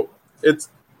 So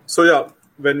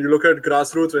when you look at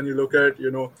grassroots, when you look at,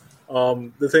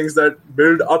 the things that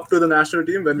build up to the national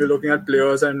team, when we're looking at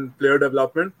players and player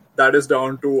development, that is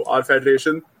down to our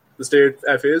federation, the state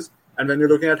FAs. And when you're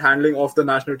looking at handling of the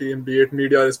national team, be it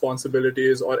media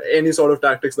responsibilities or any sort of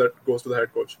tactics, that goes to the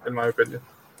head coach, in my opinion.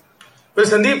 Well,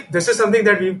 Sandeep, this is something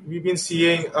that we've been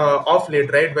seeing off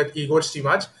late, right, with Igor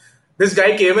Stimac. This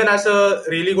guy came in as a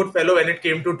really good fellow when it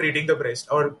came to treating the press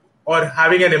or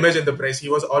having an image in the press. He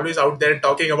was always out there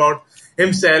talking about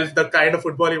himself, the kind of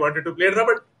football he wanted to play.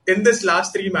 But in this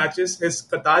last 3 matches, his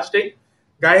Qatar stay,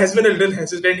 guy has been a little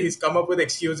hesitant. He's come up with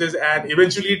excuses and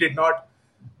eventually did not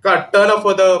turn up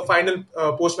for the final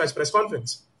post-match press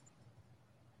conference.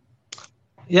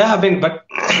 Yeah, but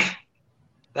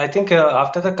I think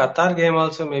after the Qatar game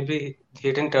also, maybe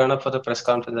he didn't turn up for the press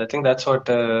conference. I think that's what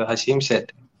Hashim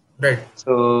said. Right.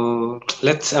 So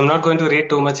I'm not going to read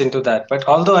too much into that. But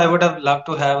although I would have loved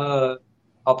to have a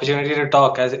opportunity to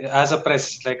talk as a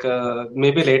press, like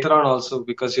maybe later on also,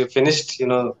 because you finished,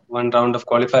 one round of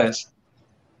qualifiers.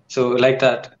 So like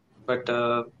that. But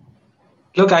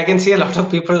look, I can see a lot of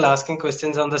people asking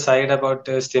questions on the side about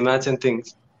Stimac and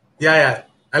things. Yeah.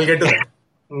 I'll get to that.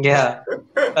 Yeah.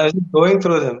 I was going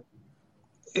through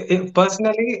them.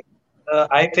 Personally,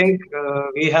 I think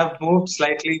we have moved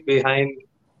slightly behind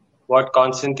what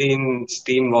Constantine's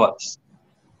team was.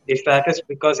 If that is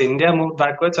because India moved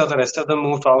backwards or the rest of them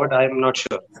moved forward, I'm not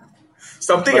sure.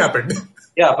 Something happened.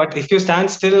 Yeah, but if you stand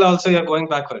still, also you're going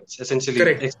backwards, essentially.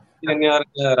 Correct. Especially when you're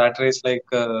in a rat race like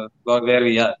where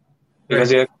we are, because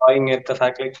Right. you're drawing at the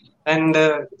fact like. And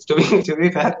to be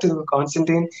fair to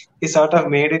Constantine, he sort of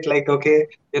made it like, okay,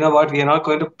 you know what, we are not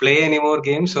going to play any more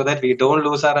games so that we don't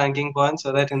lose our ranking points,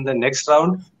 so that in the next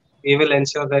round we will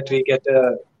ensure that we get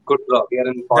a good draw. We are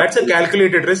in pot That's a two.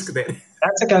 calculated risk there.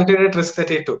 That's a calculated risk that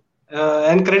he took,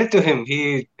 and credit to him.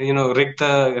 He rigged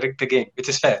the game, which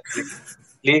is fair. Like,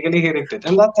 legally, he rigged it,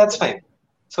 and that's fine.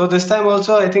 So this time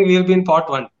also, I think we'll be in pot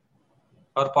one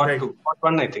or pot Right. two. Pot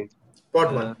one, I think.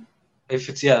 Pot one. If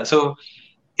it's so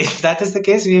if that is the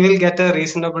case, we will get a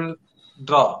reasonable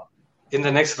draw in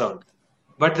the next round.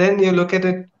 But then you look at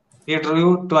it, we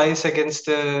drew twice against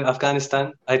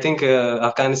Afghanistan. I think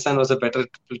Afghanistan was a better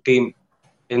team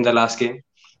in the last game.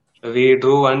 We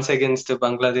drew once against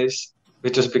Bangladesh,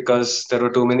 which was because there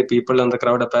were too many people on the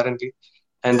crowd apparently.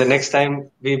 And the next time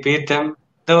we beat them,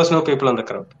 there was no people on the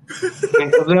crowd. I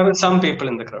mean, there were some people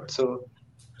in the crowd. So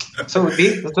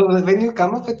when you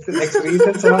come up with like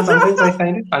reasons and all, sometimes I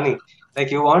find it funny. Like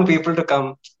you want people to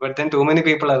come, but then too many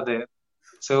people are there.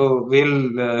 So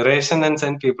we'll ration and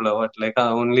send people out. Like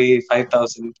only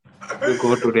 5,000 to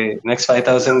go today. Next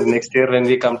 5,000 next year when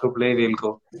we come to play, we'll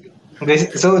go.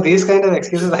 So these kind of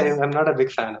excuses, I'm not a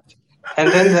big fan of.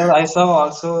 And then I saw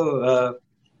also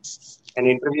an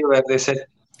interview where they said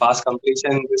pass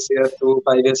completion this year to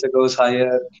 5 years ago is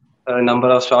higher. Number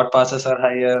of short passes are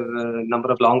higher.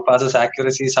 Number of long passes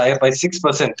accuracy is higher by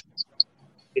 6%.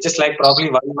 It's just like probably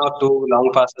one or two long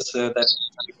passes that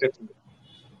connected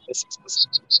to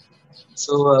 6%.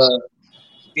 So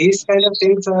these kind of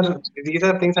things these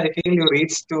are things I feel you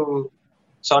reach to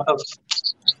sort of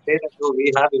say that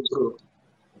we have improved.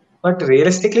 But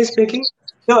realistically speaking,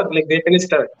 sure, like they finished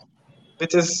third,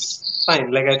 which is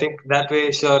fine. Like I think that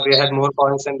way, sure, they had more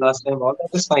points than last time. All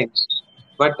that is fine.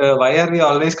 But why are we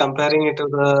always comparing it to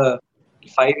the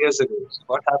 5 years ago?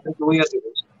 What happened 2 years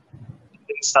ago?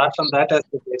 We start from that as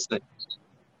the baseline.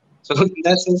 So in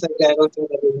that sense, I don't think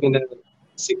that has been a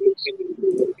significant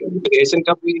improvement. The Asian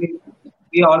Cup,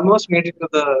 we almost made it to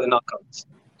the knockouts.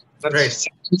 But Right.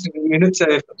 7 minutes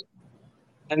away from it.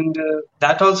 And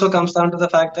that also comes down to the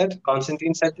fact that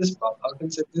Constantine said this, Bob Houghton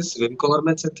said this, Wim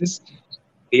Koverman said this.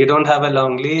 We don't have a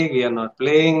long league. We are not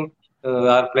playing.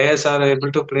 Our players are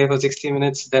able to play for 60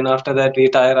 minutes. Then after that, we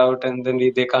tire out and then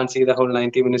they can't see the whole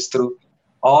 90 minutes through.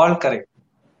 All correct.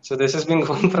 So this has been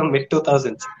going from mid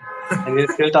 2000s. And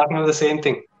we're still talking about the same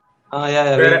thing.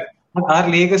 Our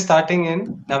league is starting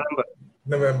in November.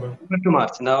 November to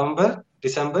March. November,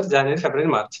 December, January, February,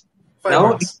 March. 5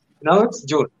 months. Now it's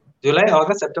June. July,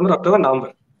 August, September, October,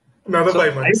 November. Another So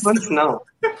 5 5 months. months now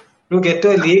to get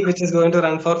to a league which is going to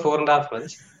run for 4.5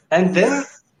 months. And then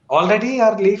already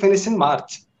our league finished in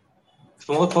March.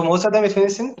 For most of them, it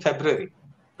finished in February.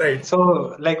 Right.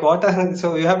 So, like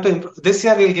so you have to improve. This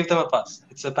year, we'll give them a pass.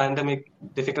 It's a pandemic,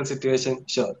 difficult situation,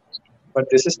 sure. But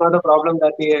this is not a problem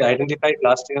that we identified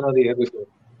last year or the year before.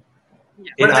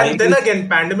 But and then again,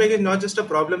 pandemic is not just a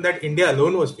problem that India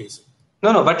alone was facing.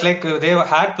 No, but like they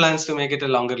had plans to make it a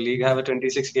longer league, have a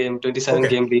 27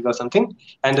 game league or something,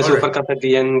 and a Super Cup at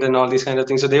the end and all these kind of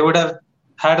things. So they would have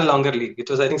had a longer league. It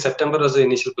was, I think, September was the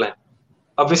initial plan.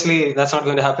 Obviously, that's not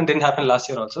going to happen. Didn't happen last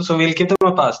year also. So we'll give them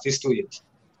a pass these 2 years.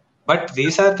 But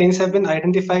these are things have been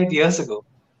identified years ago.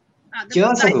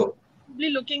 Probably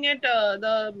looking at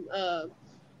the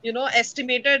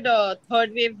estimated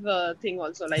third wave thing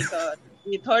also. Like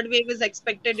the third wave is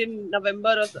expected in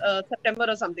November or September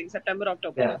or something. September,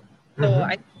 October. Yeah. So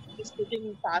I think it's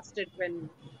looking past it when.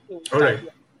 All right.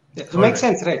 Yeah, it makes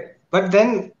sense, right? But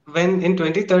then when in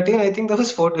 2013, I think there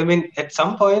was at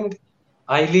some point,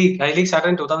 I League started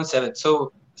in 2007.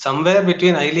 So somewhere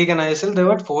between I League and ISL, there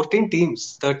were 14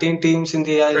 teams, 13 teams in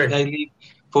the I League,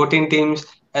 14 teams,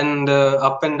 and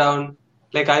up and down.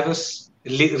 Like I was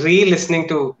re-listening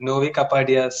to Novi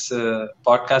Kapadia's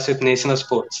podcast with Nation of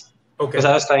Sports because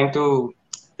I was trying to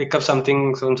pick up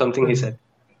something from something he said.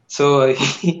 So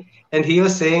he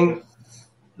was saying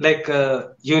like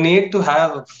you need to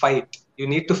have a fight. You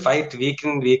need to fight week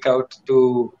in, week out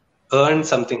to earn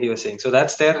something, he was saying. So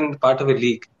that's there in part of a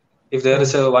league. If there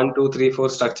is a 1, 2, 3, 4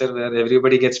 structure where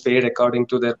everybody gets paid according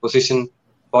to their position,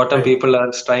 bottom people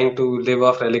are trying to live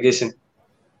off relegation.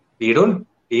 We don't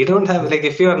have, like,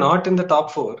 if you are not in the top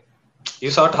 4,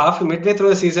 you sort midway through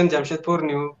the season, Jamshedpur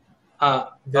knew,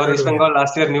 or East Bengal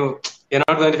last year knew, you're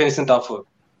not going to finish in top 4.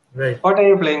 Right. What are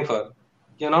you playing for?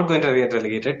 You're not going to get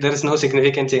relegated. There is no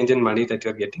significant change in money that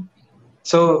you're getting.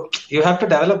 So you have to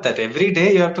develop that. Every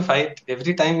day you have to fight.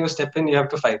 Every time you step in, you have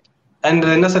to fight. And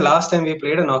when was the last time we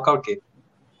played a knockout game?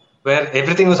 where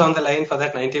everything was on the line for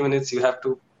that 90 minutes. You have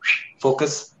to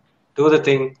focus, do the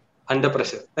thing under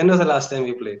pressure. When was the last time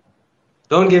we played?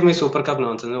 Don't give me Super Cup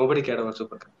nonsense. Nobody cared about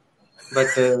Super Cup. But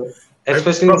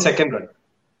especially in the second one.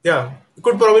 Yeah, it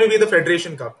could probably be the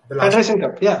Federation Cup. The last Federation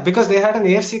Cup, yeah, because they had an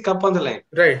AFC Cup on the line.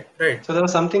 Right. So there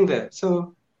was something there.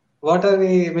 So what are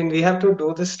we? I mean, we have to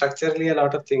do this structurally, a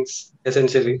lot of things,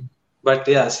 essentially. But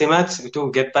yeah, Stimac,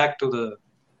 to get back to the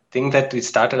thing that we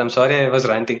started, I'm sorry I was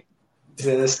ranting.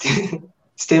 Stimac,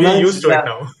 We're used to it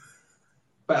now.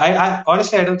 But I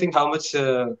honestly, I don't think how much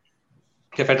the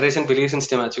Federation believes in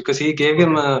Stimac, because he gave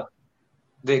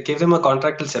they gave him a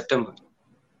contract till September,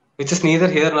 which is neither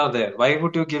here nor there. Why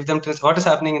would you give them till, what is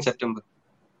happening in September?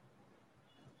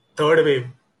 Third wave.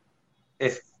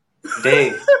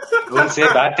 Dave, don't say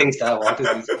bad things. What is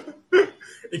this?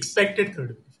 Expected third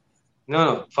wave.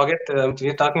 No, forget.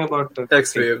 We're talking about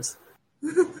X waves.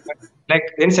 Like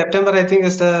in September, I think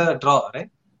is the draw, right?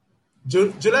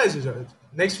 July is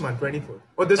next month, 24th.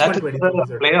 Or this month,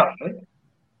 24th. Playoff, right?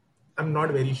 I'm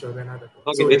not very sure when that.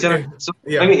 Okay, so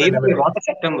I mean, either way, not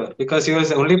September, because he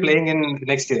was only playing in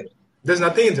next year. There's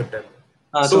nothing in September.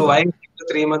 So why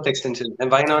a 3-month extension, and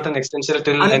why not an extension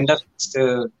till end of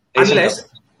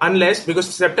unless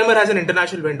because September has an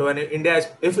international window, and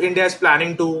if India is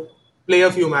planning to play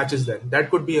a few matches, then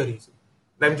that could be a reason.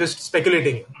 I'm just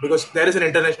speculating because there is an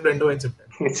international window in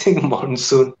September. It's in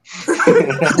monsoon.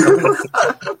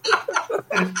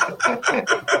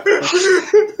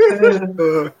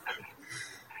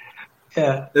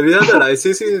 Yeah. We had that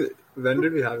ICC. When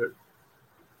did we have it?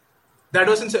 That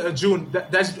was in June.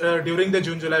 That's during the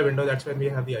June-July window. That's when we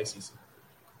have the ICC.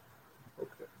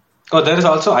 Okay. Oh, there is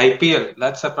also IPL.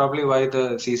 That's probably why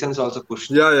the season's also pushed.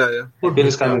 Yeah. IPL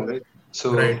is coming, right?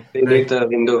 So they need the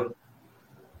window.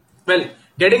 Well,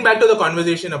 getting back to the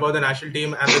conversation about the national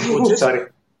team and the coaches. Sorry.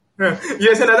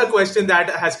 Yes, another question that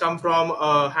has come from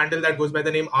a handle that goes by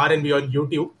the name RNB on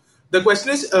YouTube. The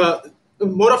question is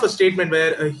more of a statement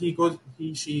where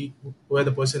she, whoever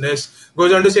the person is,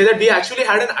 goes on to say that we actually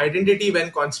had an identity when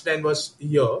Constantine was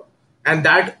here, and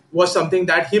that was something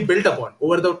that he built upon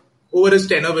over his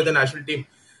tenure with the national team.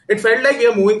 It felt like we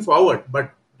are moving forward,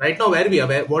 but right now where we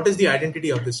are, what is the identity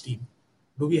of this team?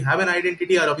 Do we have an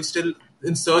identity, or are we still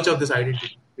in search of this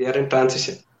identity? We are in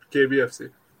transition. KBFC.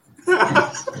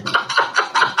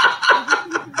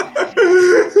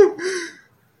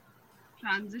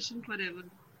 Transition forever.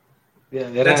 Yeah,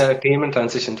 we're a team in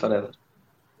transition forever.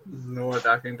 No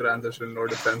attacking transition, no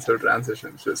defensive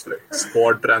transition. It's just like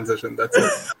squad transition. That's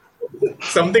it.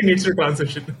 Something needs to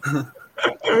transition.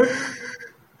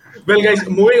 Well, guys,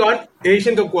 moving on.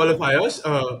 Asian Cup qualifiers.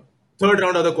 Third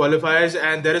round of the qualifiers.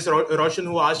 And there is Roshan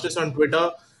who asked us on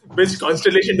Twitter, which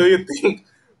constellation do you think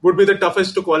would be the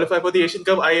toughest to qualify for the Asian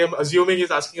Cup? I am assuming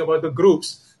he's asking about the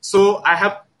groups. So I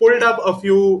have pulled up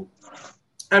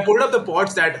the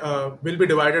pots that will be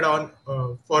divided on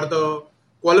for the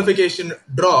qualification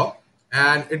draw,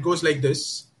 and it goes like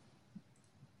this.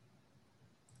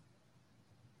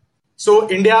 So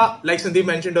India, like Sandeep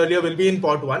mentioned earlier, will be in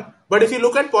pot 1. But if you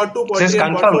look at pot 2, pot 3,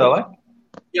 and pot 4,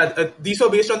 yeah, these are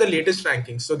based on the latest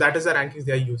rankings. So that is the rankings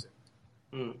they are using.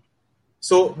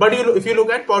 So, but if you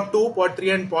look at pot 2, pot 3,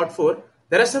 and pot 4,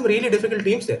 there are some really difficult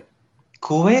teams there.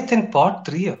 Kuwait in pot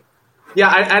 3.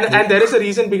 Yeah, and there is a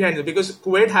reason behind it, because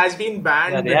Kuwait has been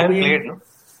banned between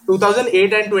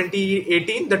 2008 and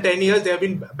 2018. The 10 years they have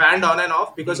been banned on and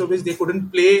off, because of which they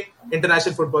couldn't play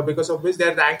international football, because of which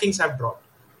their rankings have dropped,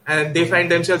 and they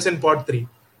find themselves in pot 3.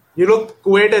 You look,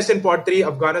 Kuwait is in pot 3,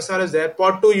 Afghanistan is there.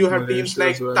 Pot 2, you have teams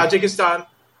like Tajikistan,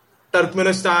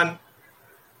 Turkmenistan,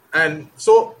 and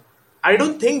so I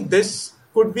don't think this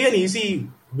could be an easy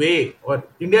way, or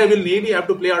India will really have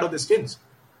to play out of the skins.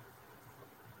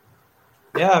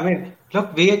 Yeah, I mean,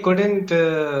 look, we couldn't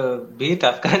beat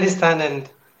Afghanistan and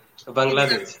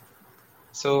Bangladesh.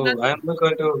 So I'm not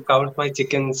going to count my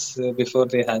chickens before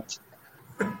they hatch.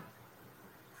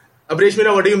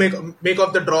 Abreshmina, what do you make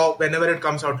of the draw whenever it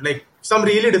comes out? Like some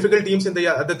really difficult teams in the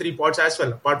other 3 pots as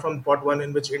well, apart from pot 1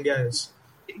 in which India is.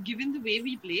 Given the way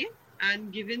we play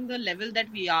and given the level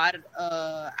that we are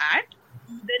at,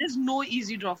 there is no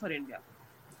easy draw for India.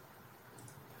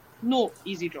 No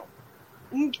easy draw.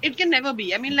 It can never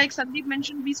be. I mean, like Sandeep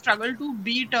mentioned, we struggle to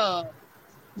beat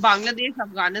Bangladesh,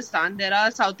 Afghanistan. There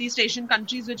are Southeast Asian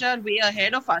countries which are way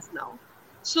ahead of us now.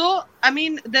 So, I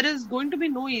mean, there is going to be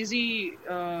no easy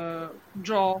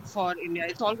draw for India.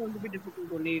 It's all going to be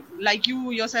difficult only. Like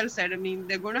you yourself said, I mean,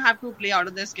 they're going to have to play out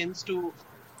of their skins to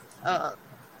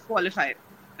qualify.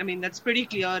 I mean, that's pretty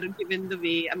clear given the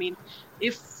way. I mean,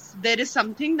 if there is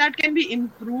something that can be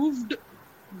improved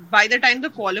by the time the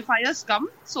qualifiers come,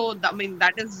 so I mean,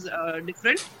 that is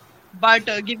different. But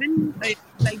given like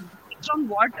based on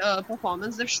what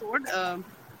performance they've showed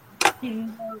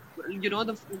in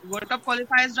the World Cup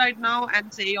qualifiers right now,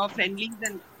 and say your friendlies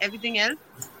and everything else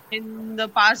in the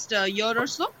past year or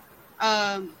so,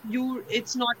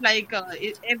 it's not like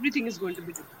everything is going to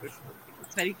be difficult.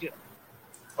 It's very clear.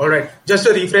 All right, just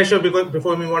a refresher because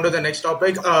before we move on to the next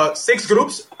topic. Six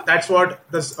groups. That's what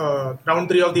this round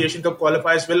three of the Asian Cup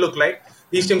qualifiers will look like.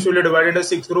 These teams will be divided into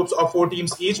six groups of 4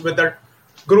 teams each, with the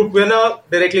group winner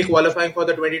directly qualifying for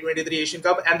the 2023 Asian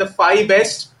Cup and the five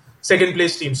best second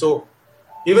place teams. So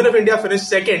even if India finished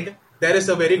second, there is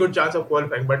a very good chance of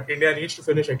qualifying. But India needs to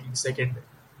finish at least second,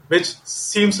 which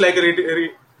seems like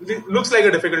looks like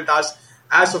a difficult task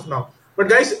as of now. But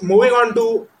guys, moving on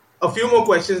to a few more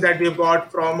questions that we've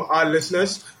got from our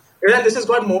listeners. And this has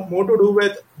got more to do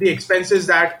with the expenses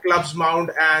that clubs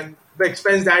mount and the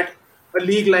expense that a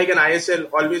league like an ISL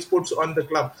always puts on the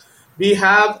club. We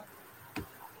have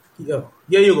here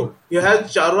you go. You have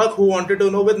Charwak who wanted to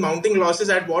know, with mounting losses,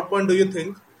 at what point do you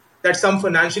think that some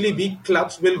financially weak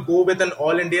clubs will go with an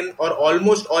all-Indian or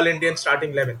almost all-Indian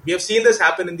starting 11? We have seen this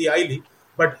happen in the I-League,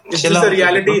 but is this a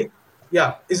reality?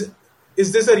 Yeah, is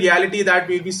this a reality that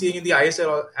we'll be seeing in the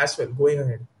ISL as well going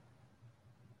ahead?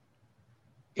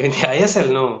 In the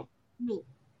ISL, no. No.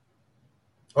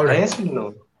 All right. ISL,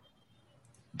 no.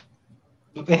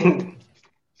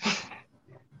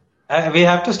 We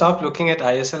have to stop looking at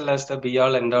ISL as the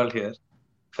be-all end-all here,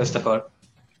 first of all.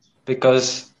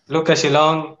 Because look at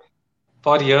Shillong,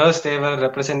 for years they were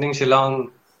representing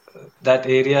Shillong, that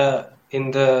area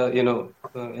in the,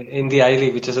 in the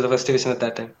I-League, which is the first division at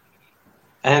that time.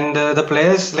 And the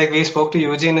players, like we spoke to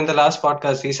Eugene in the last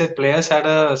podcast, he said players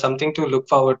had something to look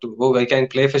forward to. Oh, I can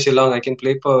play for Shillong, I can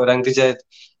play for Rangvijay,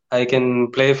 I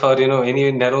can play for,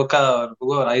 any Neroka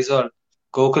or Aizawl,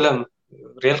 Gokulam,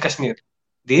 Real Kashmir.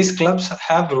 These clubs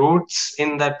have roots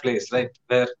in that place, right?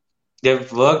 Where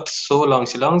they've worked so long.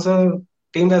 Shillong's a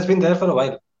team that's been there for a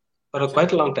while, for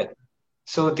quite a long time.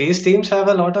 So these teams have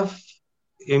a lot of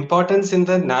importance in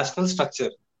the national structure.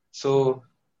 So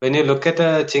when you look at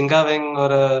a Chingaweng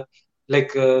or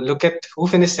look at who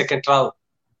finished second, Trao.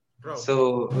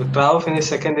 So Trao finished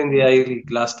second in the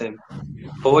I-League last time.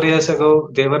 4 years ago,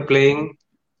 they were playing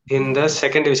in the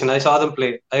second division. I saw them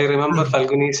play. I remember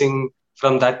Falguni Singh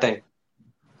from that time.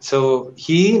 So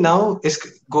he now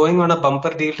is going on a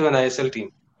bumper deal to an ISL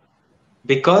team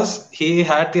because he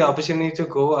had the opportunity to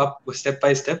go up step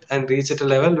by step and reach at a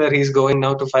level where he's going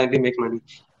now to finally make money.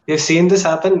 You've seen this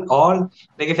happen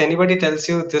if anybody tells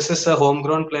you this is a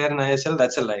homegrown player in ISL,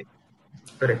 that's a lie.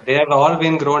 Correct. They have all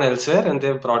been grown elsewhere and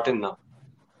they've brought in now.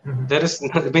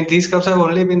 Mm-hmm. These clubs have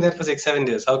only been there for 6-7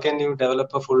 years. How can you develop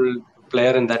a full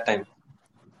player in that time?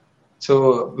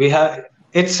 So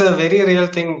it's a very real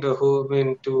thing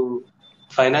to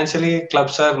financially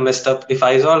clubs are messed up. If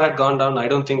Aizawl had gone down, I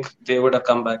don't think they would have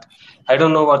come back. I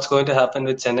don't know what's going to happen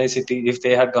with Chennai City if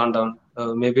they had gone down.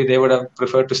 Maybe they would have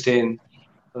preferred to stay in.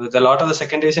 A lot of the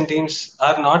second division teams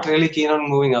are not really keen on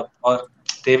moving up, or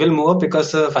they will move up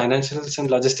because the financials and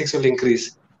logistics will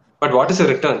increase. But what is the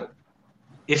return?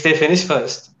 If they finish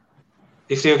first,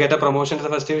 if you get a promotion to the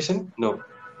first division, no.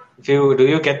 Do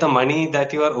you get the money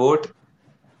that you are owed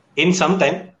in some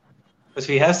time? Because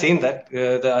we have seen that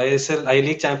the ISL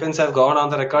I-League champions have gone on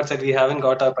the records that we haven't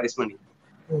got our prize money.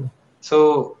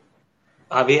 So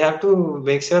we have to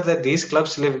make sure that these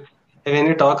clubs live. And when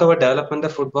you talk about development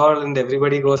of football and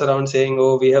everybody goes around saying,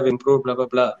 oh, we have improved, blah, blah,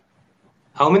 blah.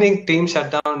 How many teams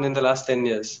shut down in the last 10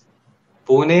 years?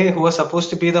 Pune, who was supposed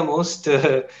to be the most,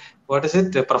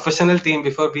 professional team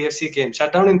before BFC came,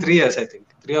 shut down in 3 years, I think,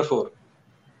 3 or 4.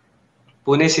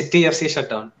 Pune City FC shut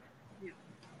down.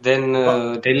 Then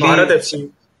Delhi.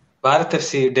 Bharat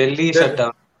FC, Delhi shut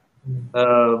down.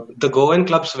 The Goan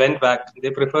clubs went back. They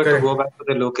preferred to go back to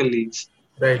the local leagues.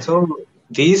 Right. So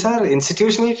these are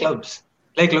institutional clubs.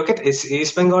 Like look at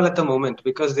East Bengal at the moment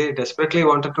because they desperately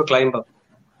wanted to climb up.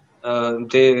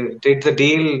 They did the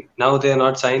deal. Now they are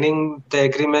not signing the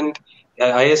agreement.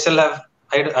 ISL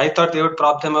I thought they would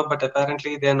prop them up, but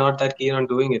apparently they are not that keen on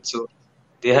doing it. So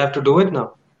they have to do it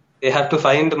now. They have to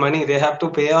find money. They have to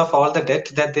pay off all the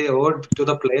debt that they owed to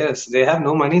the players. They have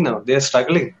no money now. They are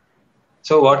struggling.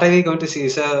 So what are we going to see?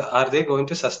 Are they going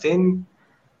to sustain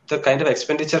the kind of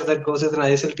expenditure that goes with an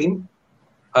ISL team?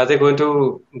 Are they going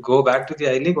to go back to the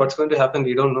I-League? What's going to happen?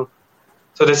 We don't know.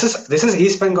 So this is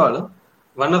East Bengal,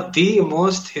 one of the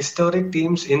most historic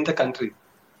teams in the country,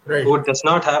 who does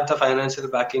not have the financial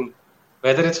backing,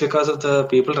 whether it's because of the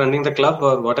people running the club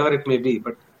or whatever it may be.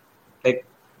 But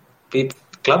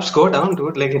clubs go down,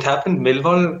 dude. Like it happened.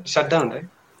 Millwall shut down, right?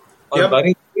 Or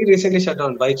Bury recently shut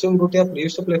down. Baichung Bhutia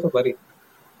used to play for Bury.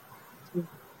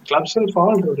 clubs will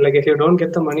fall, dude. Like if you don't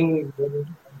get the money,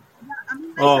 Yeah, I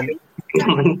mean, like,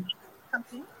 Um,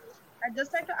 something. I'd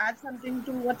just like to add something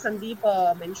to what Sandeep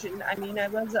mentioned. I mean, I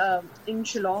was in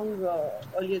Shillong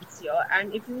earlier this year,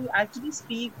 and if you actually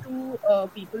speak to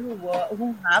people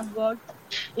who have worked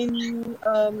in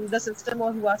the system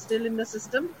or who are still in the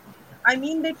system, I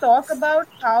mean, they talk about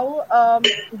how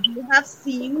they have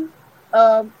seen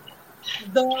um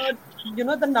the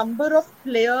the number of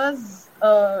players,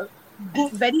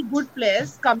 very good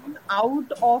players coming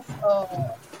out of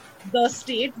the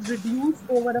state reduce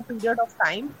over a period of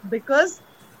time because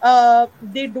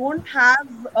they don't have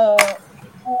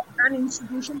an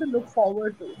institution to look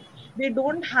forward to. They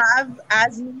don't have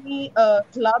as many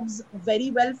clubs very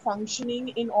well functioning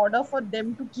in order for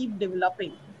them to keep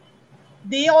developing.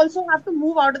 They also have to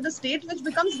move out of the state, which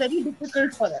becomes very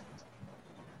difficult for them.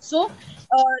 So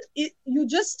you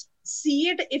just see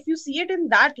it, if you see it in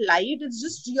that light, it's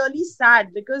just really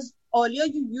sad because earlier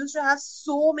you used to have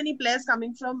so many players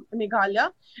coming from Meghalaya,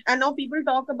 and now people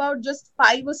talk about just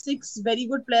 5 or 6 very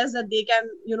good players that they can,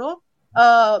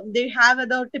 they have at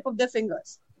the tip of their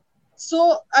fingers.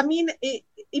 So, I mean,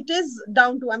 it is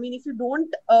down to, I mean, if you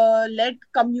don't let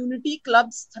community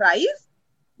clubs thrive,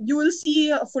 you will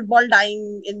see football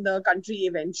dying in the country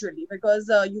eventually because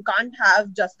you can't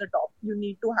have just the top. You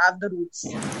need to have the roots.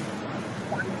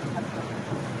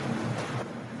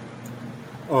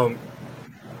 um,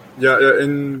 yeah,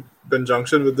 in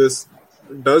conjunction with this,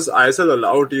 does ISL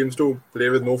allow teams to play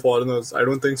with no foreigners? I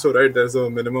don't think so, right? There's a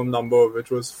minimum number, which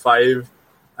was 5,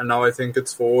 and now I think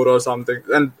it's 4 or something.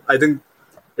 And I think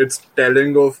it's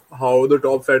telling of how the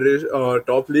top federation,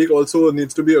 top league also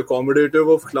needs to be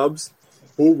accommodative of clubs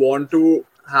who want to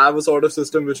have a sort of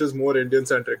system which is more Indian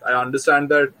centric. I understand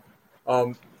that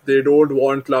they don't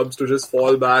want clubs to just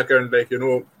fall back and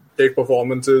take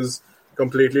performances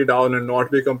completely down and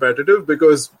not be competitive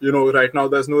because right now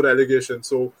there's no relegation.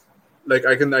 So like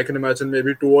I can imagine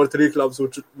maybe 2 or 3 clubs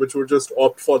which would just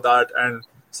opt for that and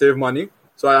save money.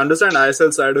 So I understand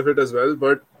ISL side of it as well,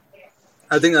 but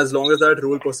I think as long as that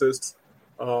rule persists,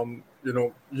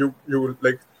 you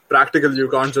like practically you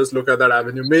can't just look at that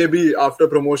avenue. Maybe after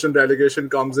promotion relegation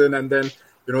comes in and then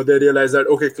they realize that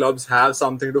okay, clubs have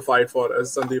something to fight for,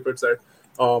 as Sandeep had said.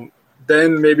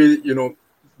 Then maybe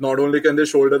not only can they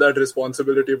shoulder that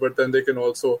responsibility, but then they can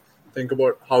also think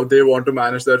about how they want to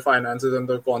manage their finances and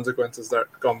the consequences that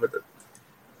come with it.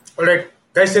 All right,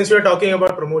 guys, since we're talking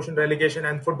about promotion, relegation,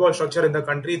 and football structure in the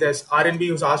country, there's RNB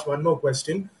who's asked one more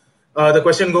question. The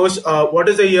question goes, what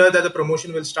is the year that the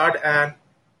promotion will start, and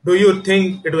do you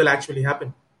think it will actually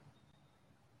happen?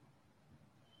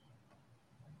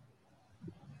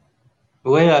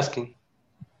 who are you asking?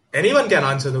 Anyone can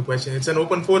answer the question. It's an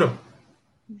open forum.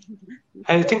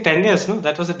 I think 10 years, no?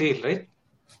 That was the deal, right?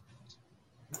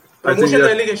 I think Promotion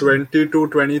relegation.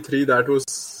 22-23, that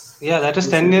was... Yeah, that was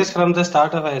 10 years from the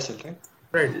start of ISL, right?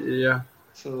 Right. Yeah.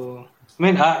 So, I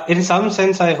mean, in some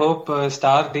sense, I hope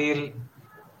Star deal,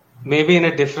 maybe in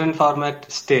a different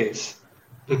format, stays.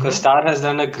 Because Star has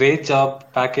done a great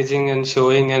job packaging and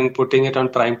showing and putting it on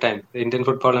prime time, Indian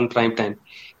football on prime time.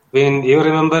 When you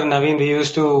remember, Naveen, we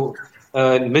used to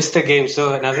miss the games.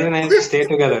 So Naveen and I used to stay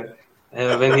together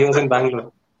when he was in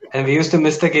Bangalore. And we used to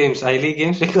miss the games, I-League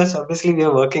games, because obviously we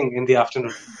were working in the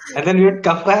afternoon. And then we would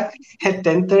come back at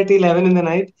 10:30, 11 in the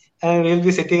night, and we'll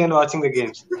be sitting and watching the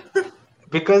games.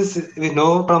 Because with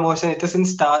no promotion, it is in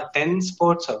Star 10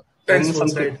 Sports or 10 Sports,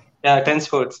 something. right. Yeah, 10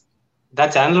 Sports.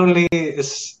 That channel only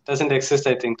doesn't exist,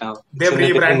 I think, now. They've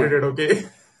rebranded it, okay?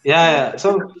 Yeah.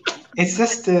 So it's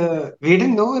just we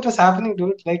didn't know it was happening,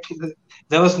 dude. Like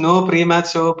there was no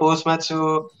pre-match show, post-match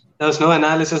show. There was no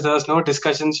analysis. There was no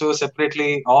discussion show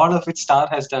separately. All of it Star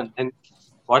has done, and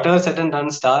whatever said and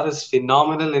done, Star is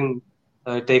phenomenal in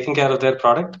taking care of their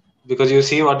product because you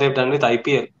see what they've done with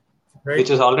IPL, Right.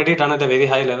 which was already done at a very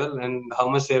high level, and how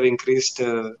much they have increased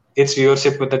its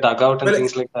viewership with the dugout and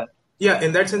things like that. Yeah,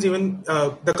 in that sense, even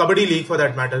the Kabaddi League, for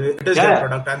that matter, it is their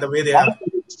product and the way they have.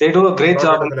 They do a great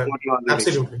brought job it in to the level. promoting all the leagues.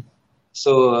 Absolutely.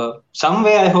 So some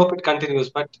way I hope it continues,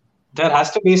 but there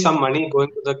has to be some money going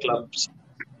to the clubs.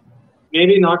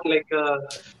 Maybe not like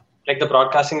the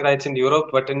broadcasting rights in Europe,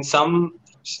 but in some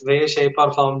way, shape,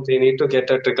 or form, they need to get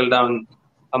a trickle down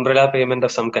umbrella payment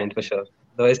of some kind for sure.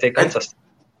 Otherwise, they can't sustain.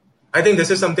 I think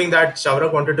this is something that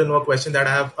Shaurabh wanted to know, a question that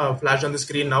I have flashed on the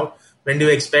screen now. When do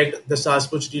you expect the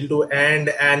Saspuch deal to end,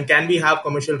 and can we have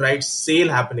commercial rights sale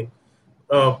happening?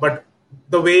 But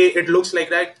the way it looks like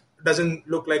that doesn't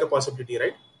look like a possibility,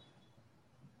 right?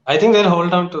 I think they'll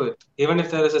hold on to it, even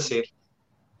if there is a sale.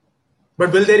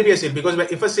 But will there be a sale? Because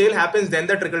if a sale happens, then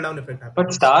the trickle-down effect happens.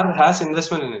 But Star has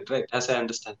investment in it, right? As I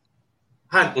understand.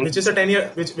 Which is a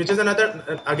 10-year, which is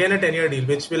another again a 10-year deal,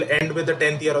 which will end with the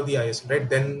 10th year of the ISL, right?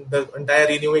 Then the entire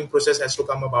renewing process has to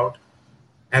come about,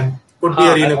 and could be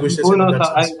a Who renegotiation in knows?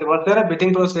 that sense. Was there a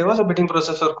bidding process? There was a bidding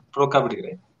process for Pro Kabaddi,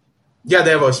 right? Yeah,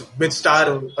 there was with Star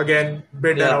So, again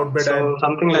bid and yeah, outbid so and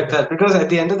something like that. Because at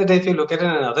the end of the day, if you look at it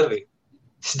in another way,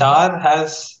 Star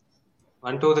has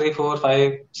 1, 2, 3, 4,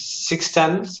 5, 6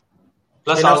 channels,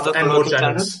 plus all enough the and more local channels,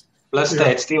 channels. plus the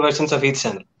Yeah. HD versions of each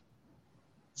channel.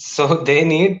 So they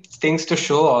need things to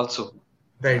show also.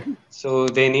 Right. So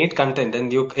they need content,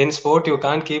 and you in sport you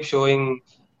can't keep showing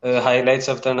highlights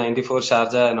of the '94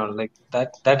 Sharjah and all like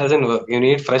that. That doesn't work. You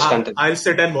need fresh content. I'll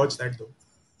sit and watch that though.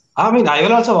 I mean, I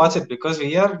will also watch it because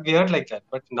we are weird like that,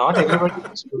 but not everybody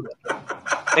wants to do that.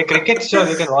 Like cricket, sure,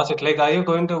 you can watch it. Like, are you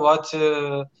going to watch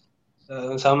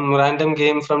some random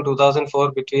game from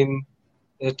 2004 between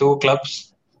two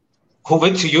clubs,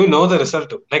 which you know the result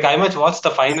to? Like, I might watch the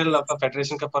final of a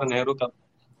Federation Cup or a Nehru Cup,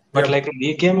 but Yep. like a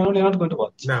league game, you're not going to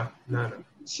watch. No.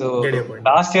 So Get your point.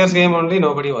 last year's game only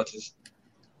nobody watches.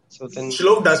 So then,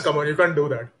 Shlok does come on. You can't do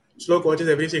that. Shlok watches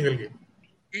every single game.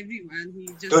 Everyone, he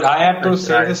just. dude, I have to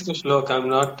say this to Shlok. I'm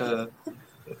not.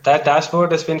 That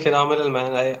dashboard has been phenomenal,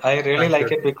 man. I really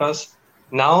like it because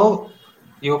now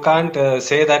you can't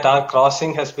say that our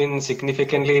crossing has been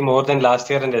significantly more than last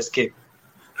year and escape.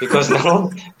 Because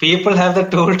now people have the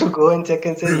tool to go and check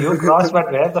and say, you crossed, but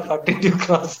where the fuck did you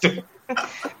cross to?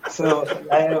 So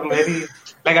I am very,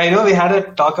 like, I know we had a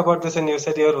talk about this and you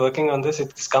said you were working on this.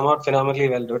 It's come out phenomenally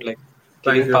well, dude. Like,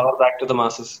 giving power back to the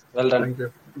masses. Well done. Thank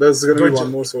you. There's going to be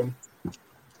one more soon.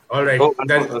 All right. Oh,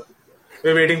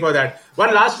 We're waiting for that.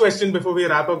 One last question before we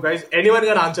wrap up, guys. Anyone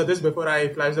can answer this before I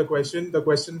flash the question. The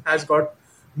question has got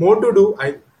more to do.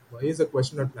 Why is the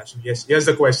question not flashing? Yes, here's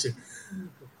the question.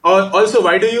 Also,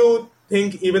 why do you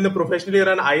think even the professionally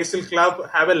run ISL club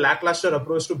have a lackluster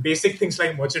approach to basic things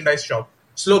like merchandise shop?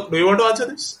 Slok, do you want to answer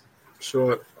this?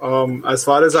 Sure. As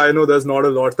far as I know, there's not a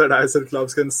lot that ISL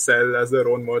clubs can sell as their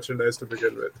own merchandise to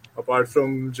begin with, apart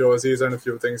from jerseys and a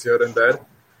few things here and there.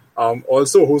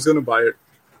 Also, who's going to buy it?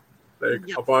 Like,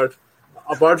 apart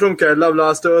from Kerala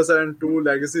Blasters and two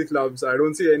legacy clubs, I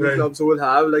don't see any clubs who will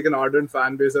have like an ardent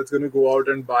fan base that's going to go out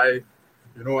and buy,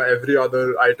 every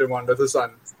other item under the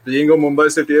sun. Being a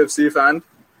Mumbai City FC fan,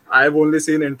 I've only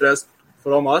seen interest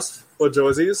from us for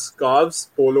jerseys, scarves,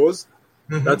 polos.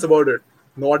 Mm-hmm. That's about it.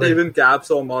 Not even caps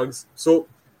or mugs. So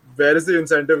where is the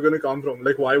incentive going to come from?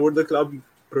 Like, why would the club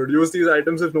produce these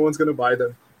items if no one's going to buy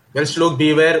them? Well, Slok,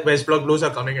 beware. West Block Blues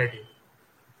are coming at you.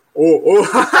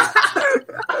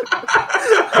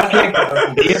 Like,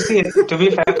 DFC, to be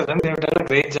fair to them, they've done a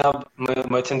great job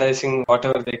merchandising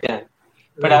whatever they can.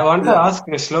 But I want to ask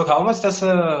Slok, how much does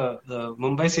a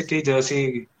Mumbai City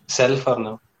jersey sell for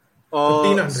now?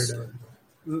 1,500.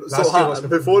 So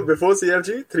before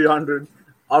CFG, 300.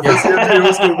 After CFG, it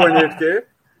was 2.8K.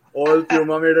 All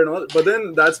Puma made and all. But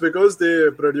then that's because they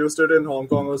produced it in Hong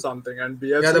Kong or something. And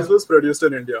BFC was produced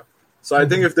in India. So I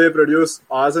think if they produce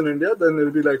ours in India, then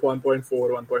it'll be like 1.4,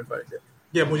 1.5K.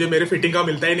 Yeah, मुझे मेरे fitting का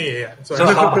मिलता ही नहीं है यार. So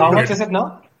how much is it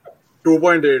now?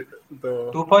 2.8.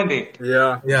 2.8?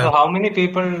 Yeah. So how many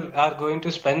people are going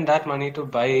to spend that money to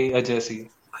buy a jersey?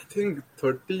 I think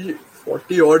 30,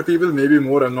 40 odd people, maybe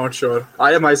more. I'm not sure.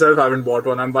 I myself haven't bought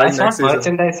one. I'm buying next season. That's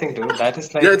not merchandising, dude. That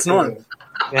is like... Yeah, it's not.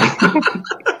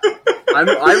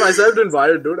 I myself didn't buy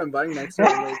it, dude. I'm buying next year.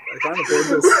 Like, I can't afford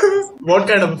this. What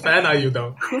kind of a fan are you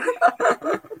though?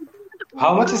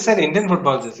 How much is an Indian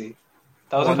football jersey?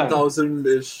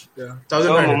 1,000-ish. Yeah. So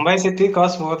Mumbai City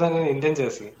costs more than an Indian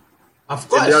jersey. Of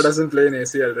course. India doesn't play in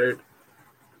ACL, right?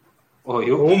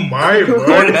 Oh my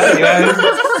word.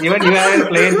 Even you haven't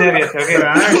played there yet, okay?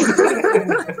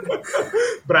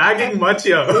 Bragging much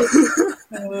here.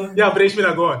 Yeah,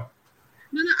 Preshmina, go on.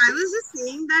 No, I was just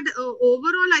saying that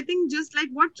overall, I think just like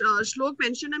what Shlok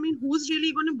mentioned, I mean, who's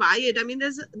really going to buy it? I mean,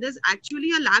 there's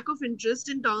actually a lack of interest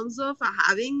in terms of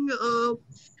having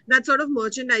that sort of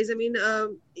merchandise. I mean,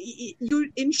 you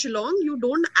in Shillong, you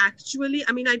don't actually,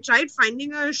 I mean, I tried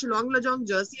finding a Shillong Lajong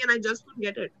jersey and I just couldn't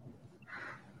get it.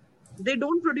 They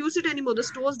don't produce it anymore. The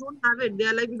stores don't have it.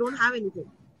 They're like, we don't have anything.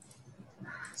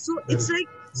 So it's like,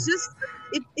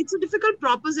 it's a difficult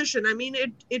proposition. I mean,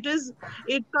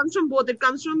 it comes from both. It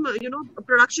comes from,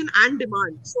 production and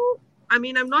demand. So, I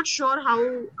mean, I'm not sure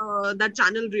how that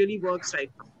channel really works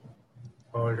right now.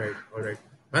 All right.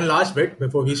 One last bit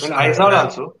before we start. Aizawl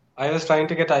also. I was trying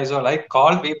to get Aizawl. I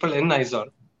called people in Aizawl,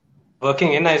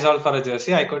 working in Aizawl for a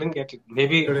jersey. I couldn't get it.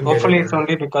 Hopefully it's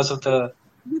only because of the...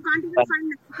 You can't even find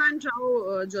Mexico and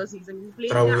Trau jerseys. I mean,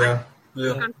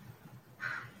 Yeah.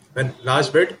 And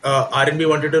last bit, RNB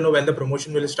wanted to know when the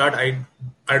promotion will start. I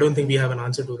don't think we have an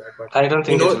answer to that. But I don't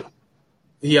think it will.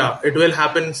 Yeah, it will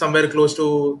happen somewhere close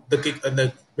to the kick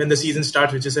when the season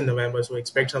starts, which is in November. So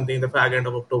expect something in the fag end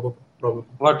of October, probably.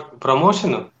 What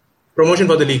promotion? Promotion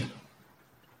for the league.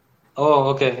 Oh,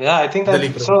 okay. Yeah, I think The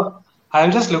league that. promotion. So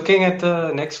I'm just looking at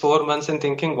the next 4 months and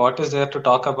thinking what is there to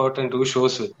talk about and do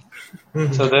shows with.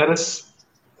 So there is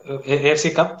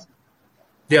AFC Cup.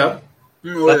 Yeah.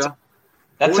 Oh That's yeah.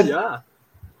 that's Oh it. yeah.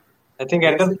 I think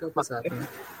end of AFC Cup is happening.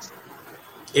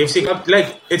 AFC Cup,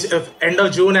 like it's end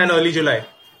of June and early July.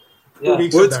 2 yeah.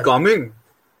 weeks Oh, of it's that. coming.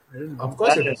 Of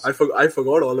course it is. I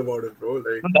forgot all about it, bro.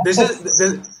 Like, This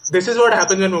is what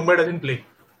happens when Mumbai doesn't play.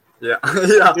 yeah,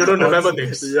 yeah. You don't remember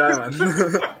things. Yeah,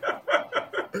 man.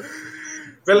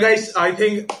 Well, guys, I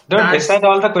think Dude, is that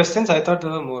all the questions? I thought there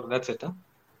were more. That's it, huh?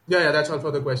 yeah, that's all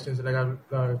for the questions. Like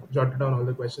I've jotted down all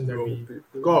the questions that we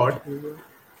people. got.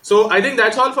 So I think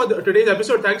that's all for today's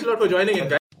episode. Thanks a lot for joining in,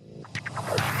 guys.